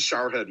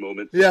showerhead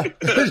moment. Yeah.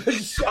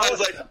 I was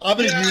like, I'm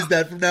going to use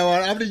that from now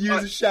on. I'm going to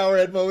use the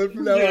showerhead moment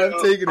from now on.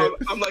 I'm taking it.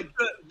 I'm like,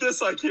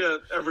 this I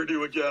can't ever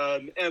do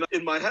again. And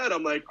in my head,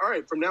 I'm like, all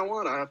right, from now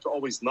on, I have to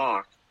always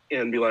knock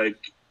and be like,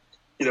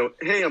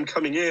 hey, I'm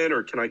coming in,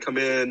 or can I come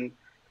in?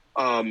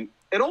 And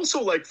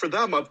also for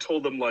them, I've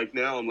told them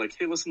now, I'm like,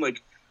 hey, listen,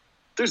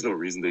 there's no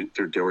reason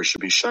their doors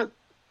should be shut,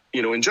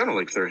 in general,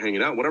 if they're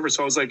hanging out, whatever.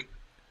 So I was like,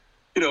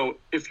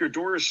 if your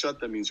door is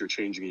shut, that means you're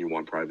changing and you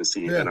want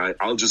privacy. Yeah. And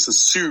I'll just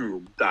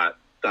assume that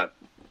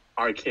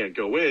I can't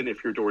go in.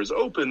 If your door is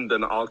open,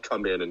 then I'll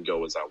come in and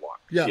go as I want,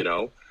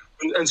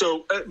 And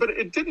so, but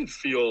it didn't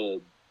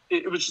feel,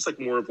 it was just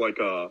more of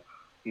a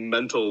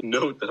mental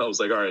note that I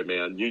was like, all right,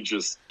 man, you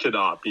just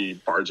cannot be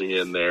barging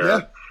in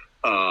there.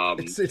 Yeah.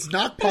 It's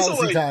not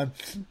policy time.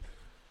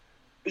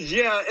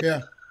 Yeah.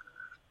 Yeah.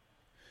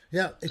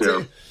 Yeah,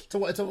 it's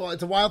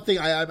a wild thing.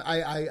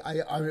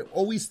 I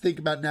always think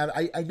about now.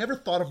 I never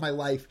thought of my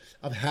life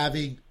of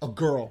having a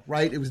girl,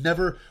 right? It was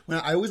never, when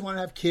I always wanted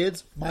to have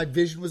kids, my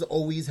vision was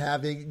always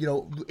having,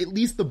 at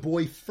least the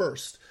boy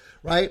first,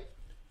 right?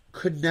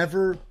 Could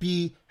never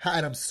be,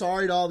 and I'm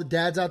sorry to all the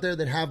dads out there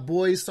that have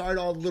boys, sorry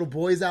to all the little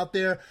boys out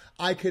there.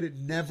 I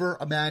could never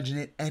imagine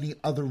it any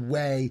other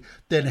way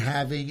than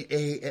having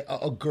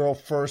a girl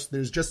first.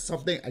 There's just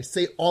something, I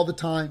say all the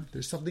time,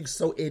 there's something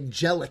so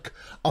angelic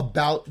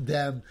about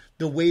them.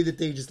 The way that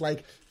they just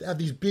they have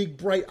these big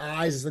bright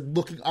eyes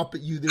looking up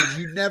at you.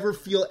 You never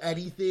feel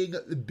anything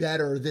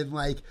better than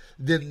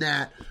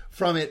that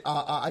from it.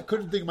 I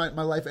couldn't think of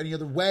my life any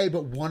other way,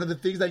 but one of the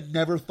things I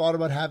never thought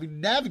about having to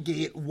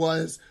navigate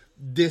was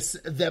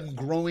them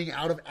growing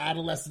out of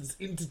adolescence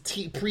into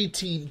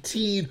preteen,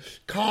 teen,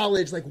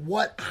 college.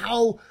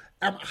 How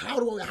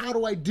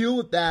do I deal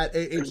with that?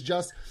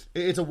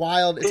 It's a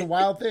wild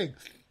thing.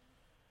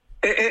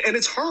 And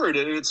it's hard,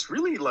 and it's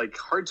really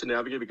hard to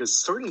navigate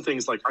because certain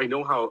things I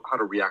know how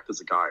to react as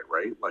a guy,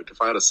 right?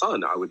 If I had a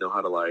son, I would know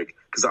how to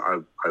because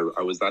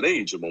I was that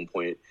age at one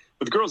point.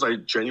 With girls, I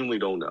genuinely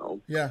don't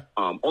know. Yeah.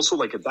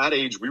 Also, at that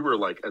age, we were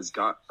as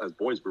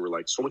boys, we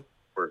were so much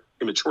more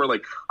immature.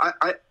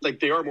 I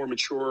they are more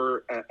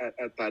mature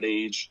at that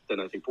age than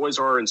I think boys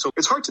are, and so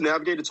it's hard to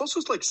navigate. It's also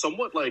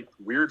somewhat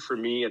weird for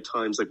me at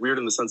times, weird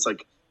in the sense I'm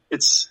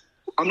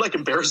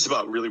embarrassed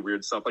about really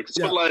weird stuff.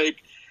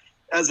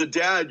 As a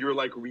dad, you're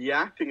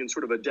reacting and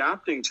sort of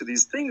adapting to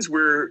these things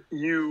where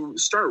you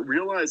start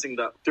realizing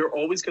that they're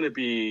always going to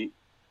be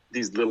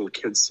these little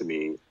kids to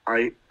me.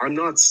 I'm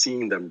not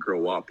seeing them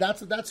grow up.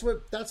 That's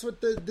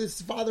what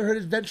this fatherhood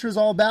adventure is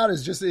all about.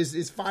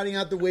 Is finding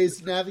out the ways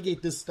to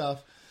navigate this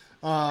stuff.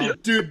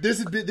 Dude, this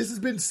has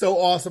been so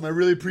awesome. I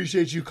really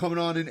appreciate you coming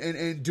on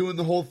and doing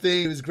the whole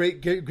thing. It was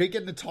great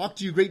getting to talk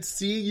to you. Great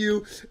seeing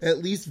you, at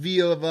least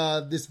via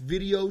this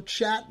video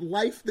chat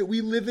life that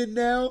we live in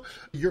now.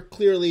 You're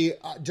clearly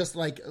just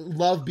like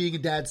love being a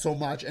dad so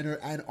much and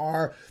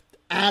are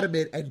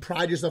adamant and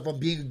pride yourself on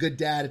being a good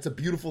dad. It's a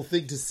beautiful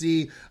thing to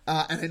see,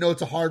 and I know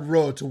it's a hard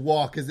road to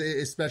walk,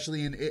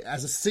 especially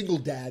as a single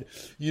dad,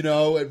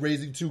 at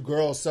raising two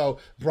girls. So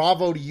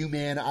bravo to you,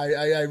 man.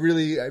 I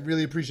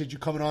really appreciate you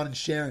coming on and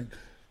sharing.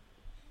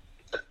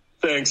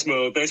 Thanks,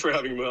 Mo. Thanks for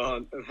having me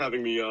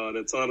on.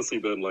 It's honestly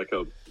been like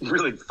a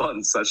really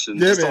fun session.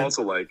 Yeah, just man.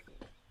 Also like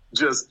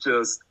just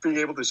being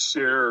able to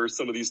share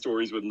some of these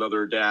stories with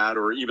another dad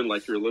or even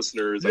like your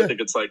listeners. Yeah. I think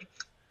it's like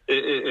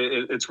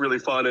it's really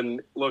fun.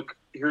 And look,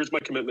 here's my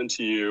commitment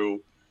to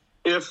you.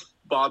 If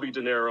Bobby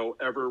De Niro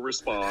ever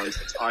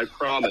responds, I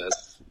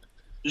promise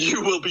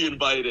you will be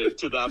invited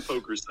to that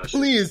poker session.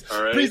 Please,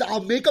 all right? Please,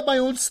 I'll make up my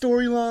own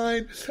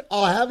storyline.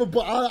 I'll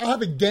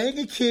have a gang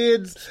of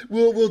kids.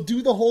 We'll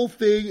do the whole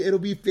thing. It'll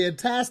be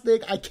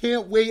fantastic. I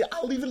can't wait.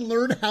 I'll even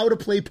learn how to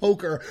play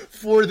poker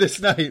for this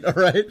night. All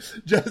right,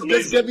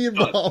 just get me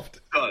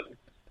involved. Done.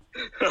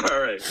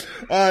 All right.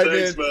 Man.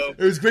 Thanks, Mo.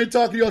 It was great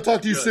talking to you. I'll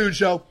talk to you soon,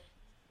 Show.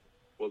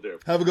 Will do.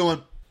 Have a good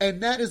one.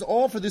 And that is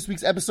all for this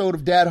week's episode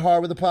of Dad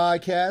Hard with a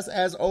Podcast.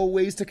 As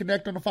always, to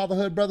connect on the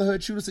fatherhood,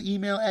 brotherhood, shoot us an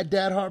email at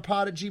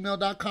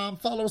dadhardpod@gmail.com.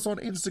 Follow us on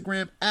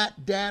Instagram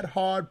at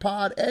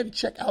dadhardpod. And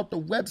check out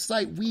the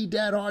website,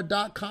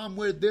 wedadhard.com,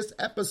 where this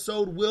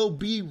episode will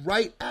be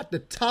right at the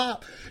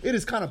top. It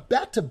is kind of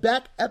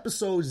back-to-back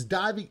episodes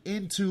diving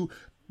into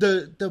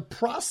the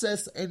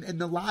process and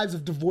the lives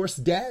of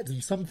divorced dads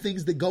and some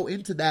things that go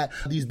into that.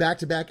 These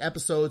back-to-back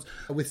episodes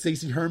with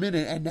Stacey Herman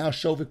and now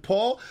Shouvik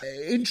Paul.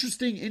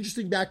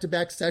 Interesting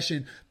back-to-back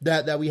session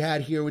that we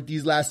had here with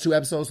these last two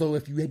episodes. So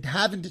if you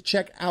haven't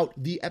check out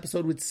the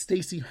episode with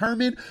Stacey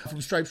Herman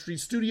from Stripe Street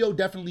Studio,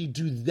 definitely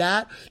do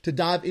that to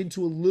dive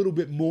into a little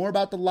bit more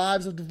about the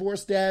lives of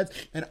divorced dads.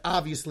 And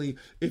obviously,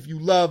 if you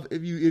like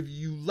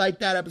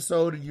that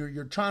episode and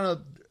you're trying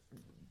to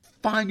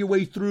find your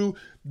way through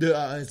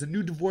as a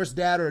new divorced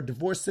dad or a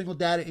divorced single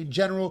dad in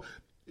general,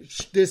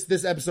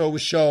 this episode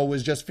with Show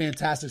was just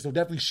fantastic. So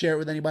definitely share it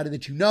with anybody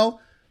that you know.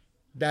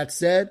 That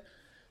said,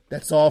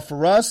 that's all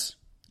for us.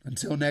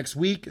 Until next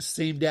week,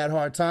 same Dad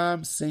Hard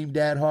time, same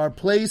Dad Hard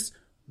place.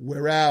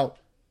 We're out.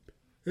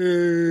 Peace.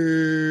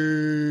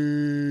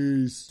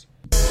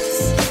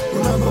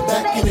 Remember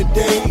back in the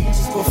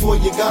days before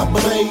you got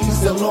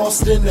blazed and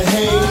lost in the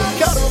haze.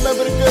 Gotta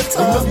remember the good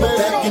times, Remember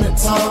back in the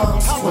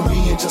times when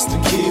being just a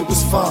kid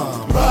was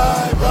fun.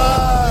 Right.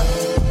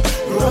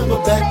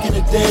 Remember back in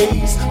the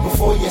days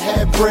before you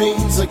had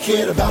brains or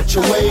cared about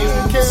your ways.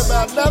 Care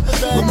about nothing,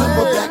 man.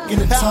 Remember back in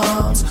the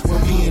times when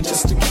being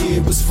just a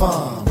kid was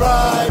fun.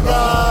 Right.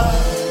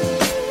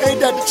 Ain't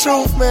that the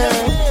truth, man?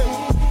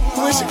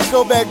 Wish I could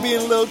go back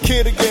being a little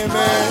kid again,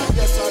 man.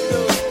 Yes, I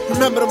do.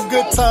 Remember them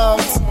good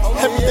times.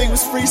 Everything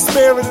was free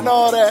spirit and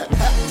all that.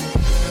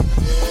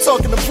 I'm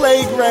talking the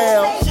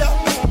playground.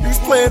 You was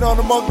playing on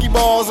the monkey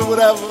balls or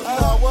whatever.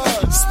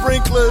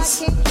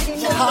 Sprinklers,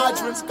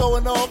 hydrants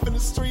going off in the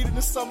street in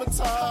the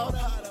summertime.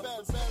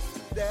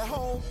 That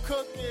home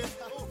cooking.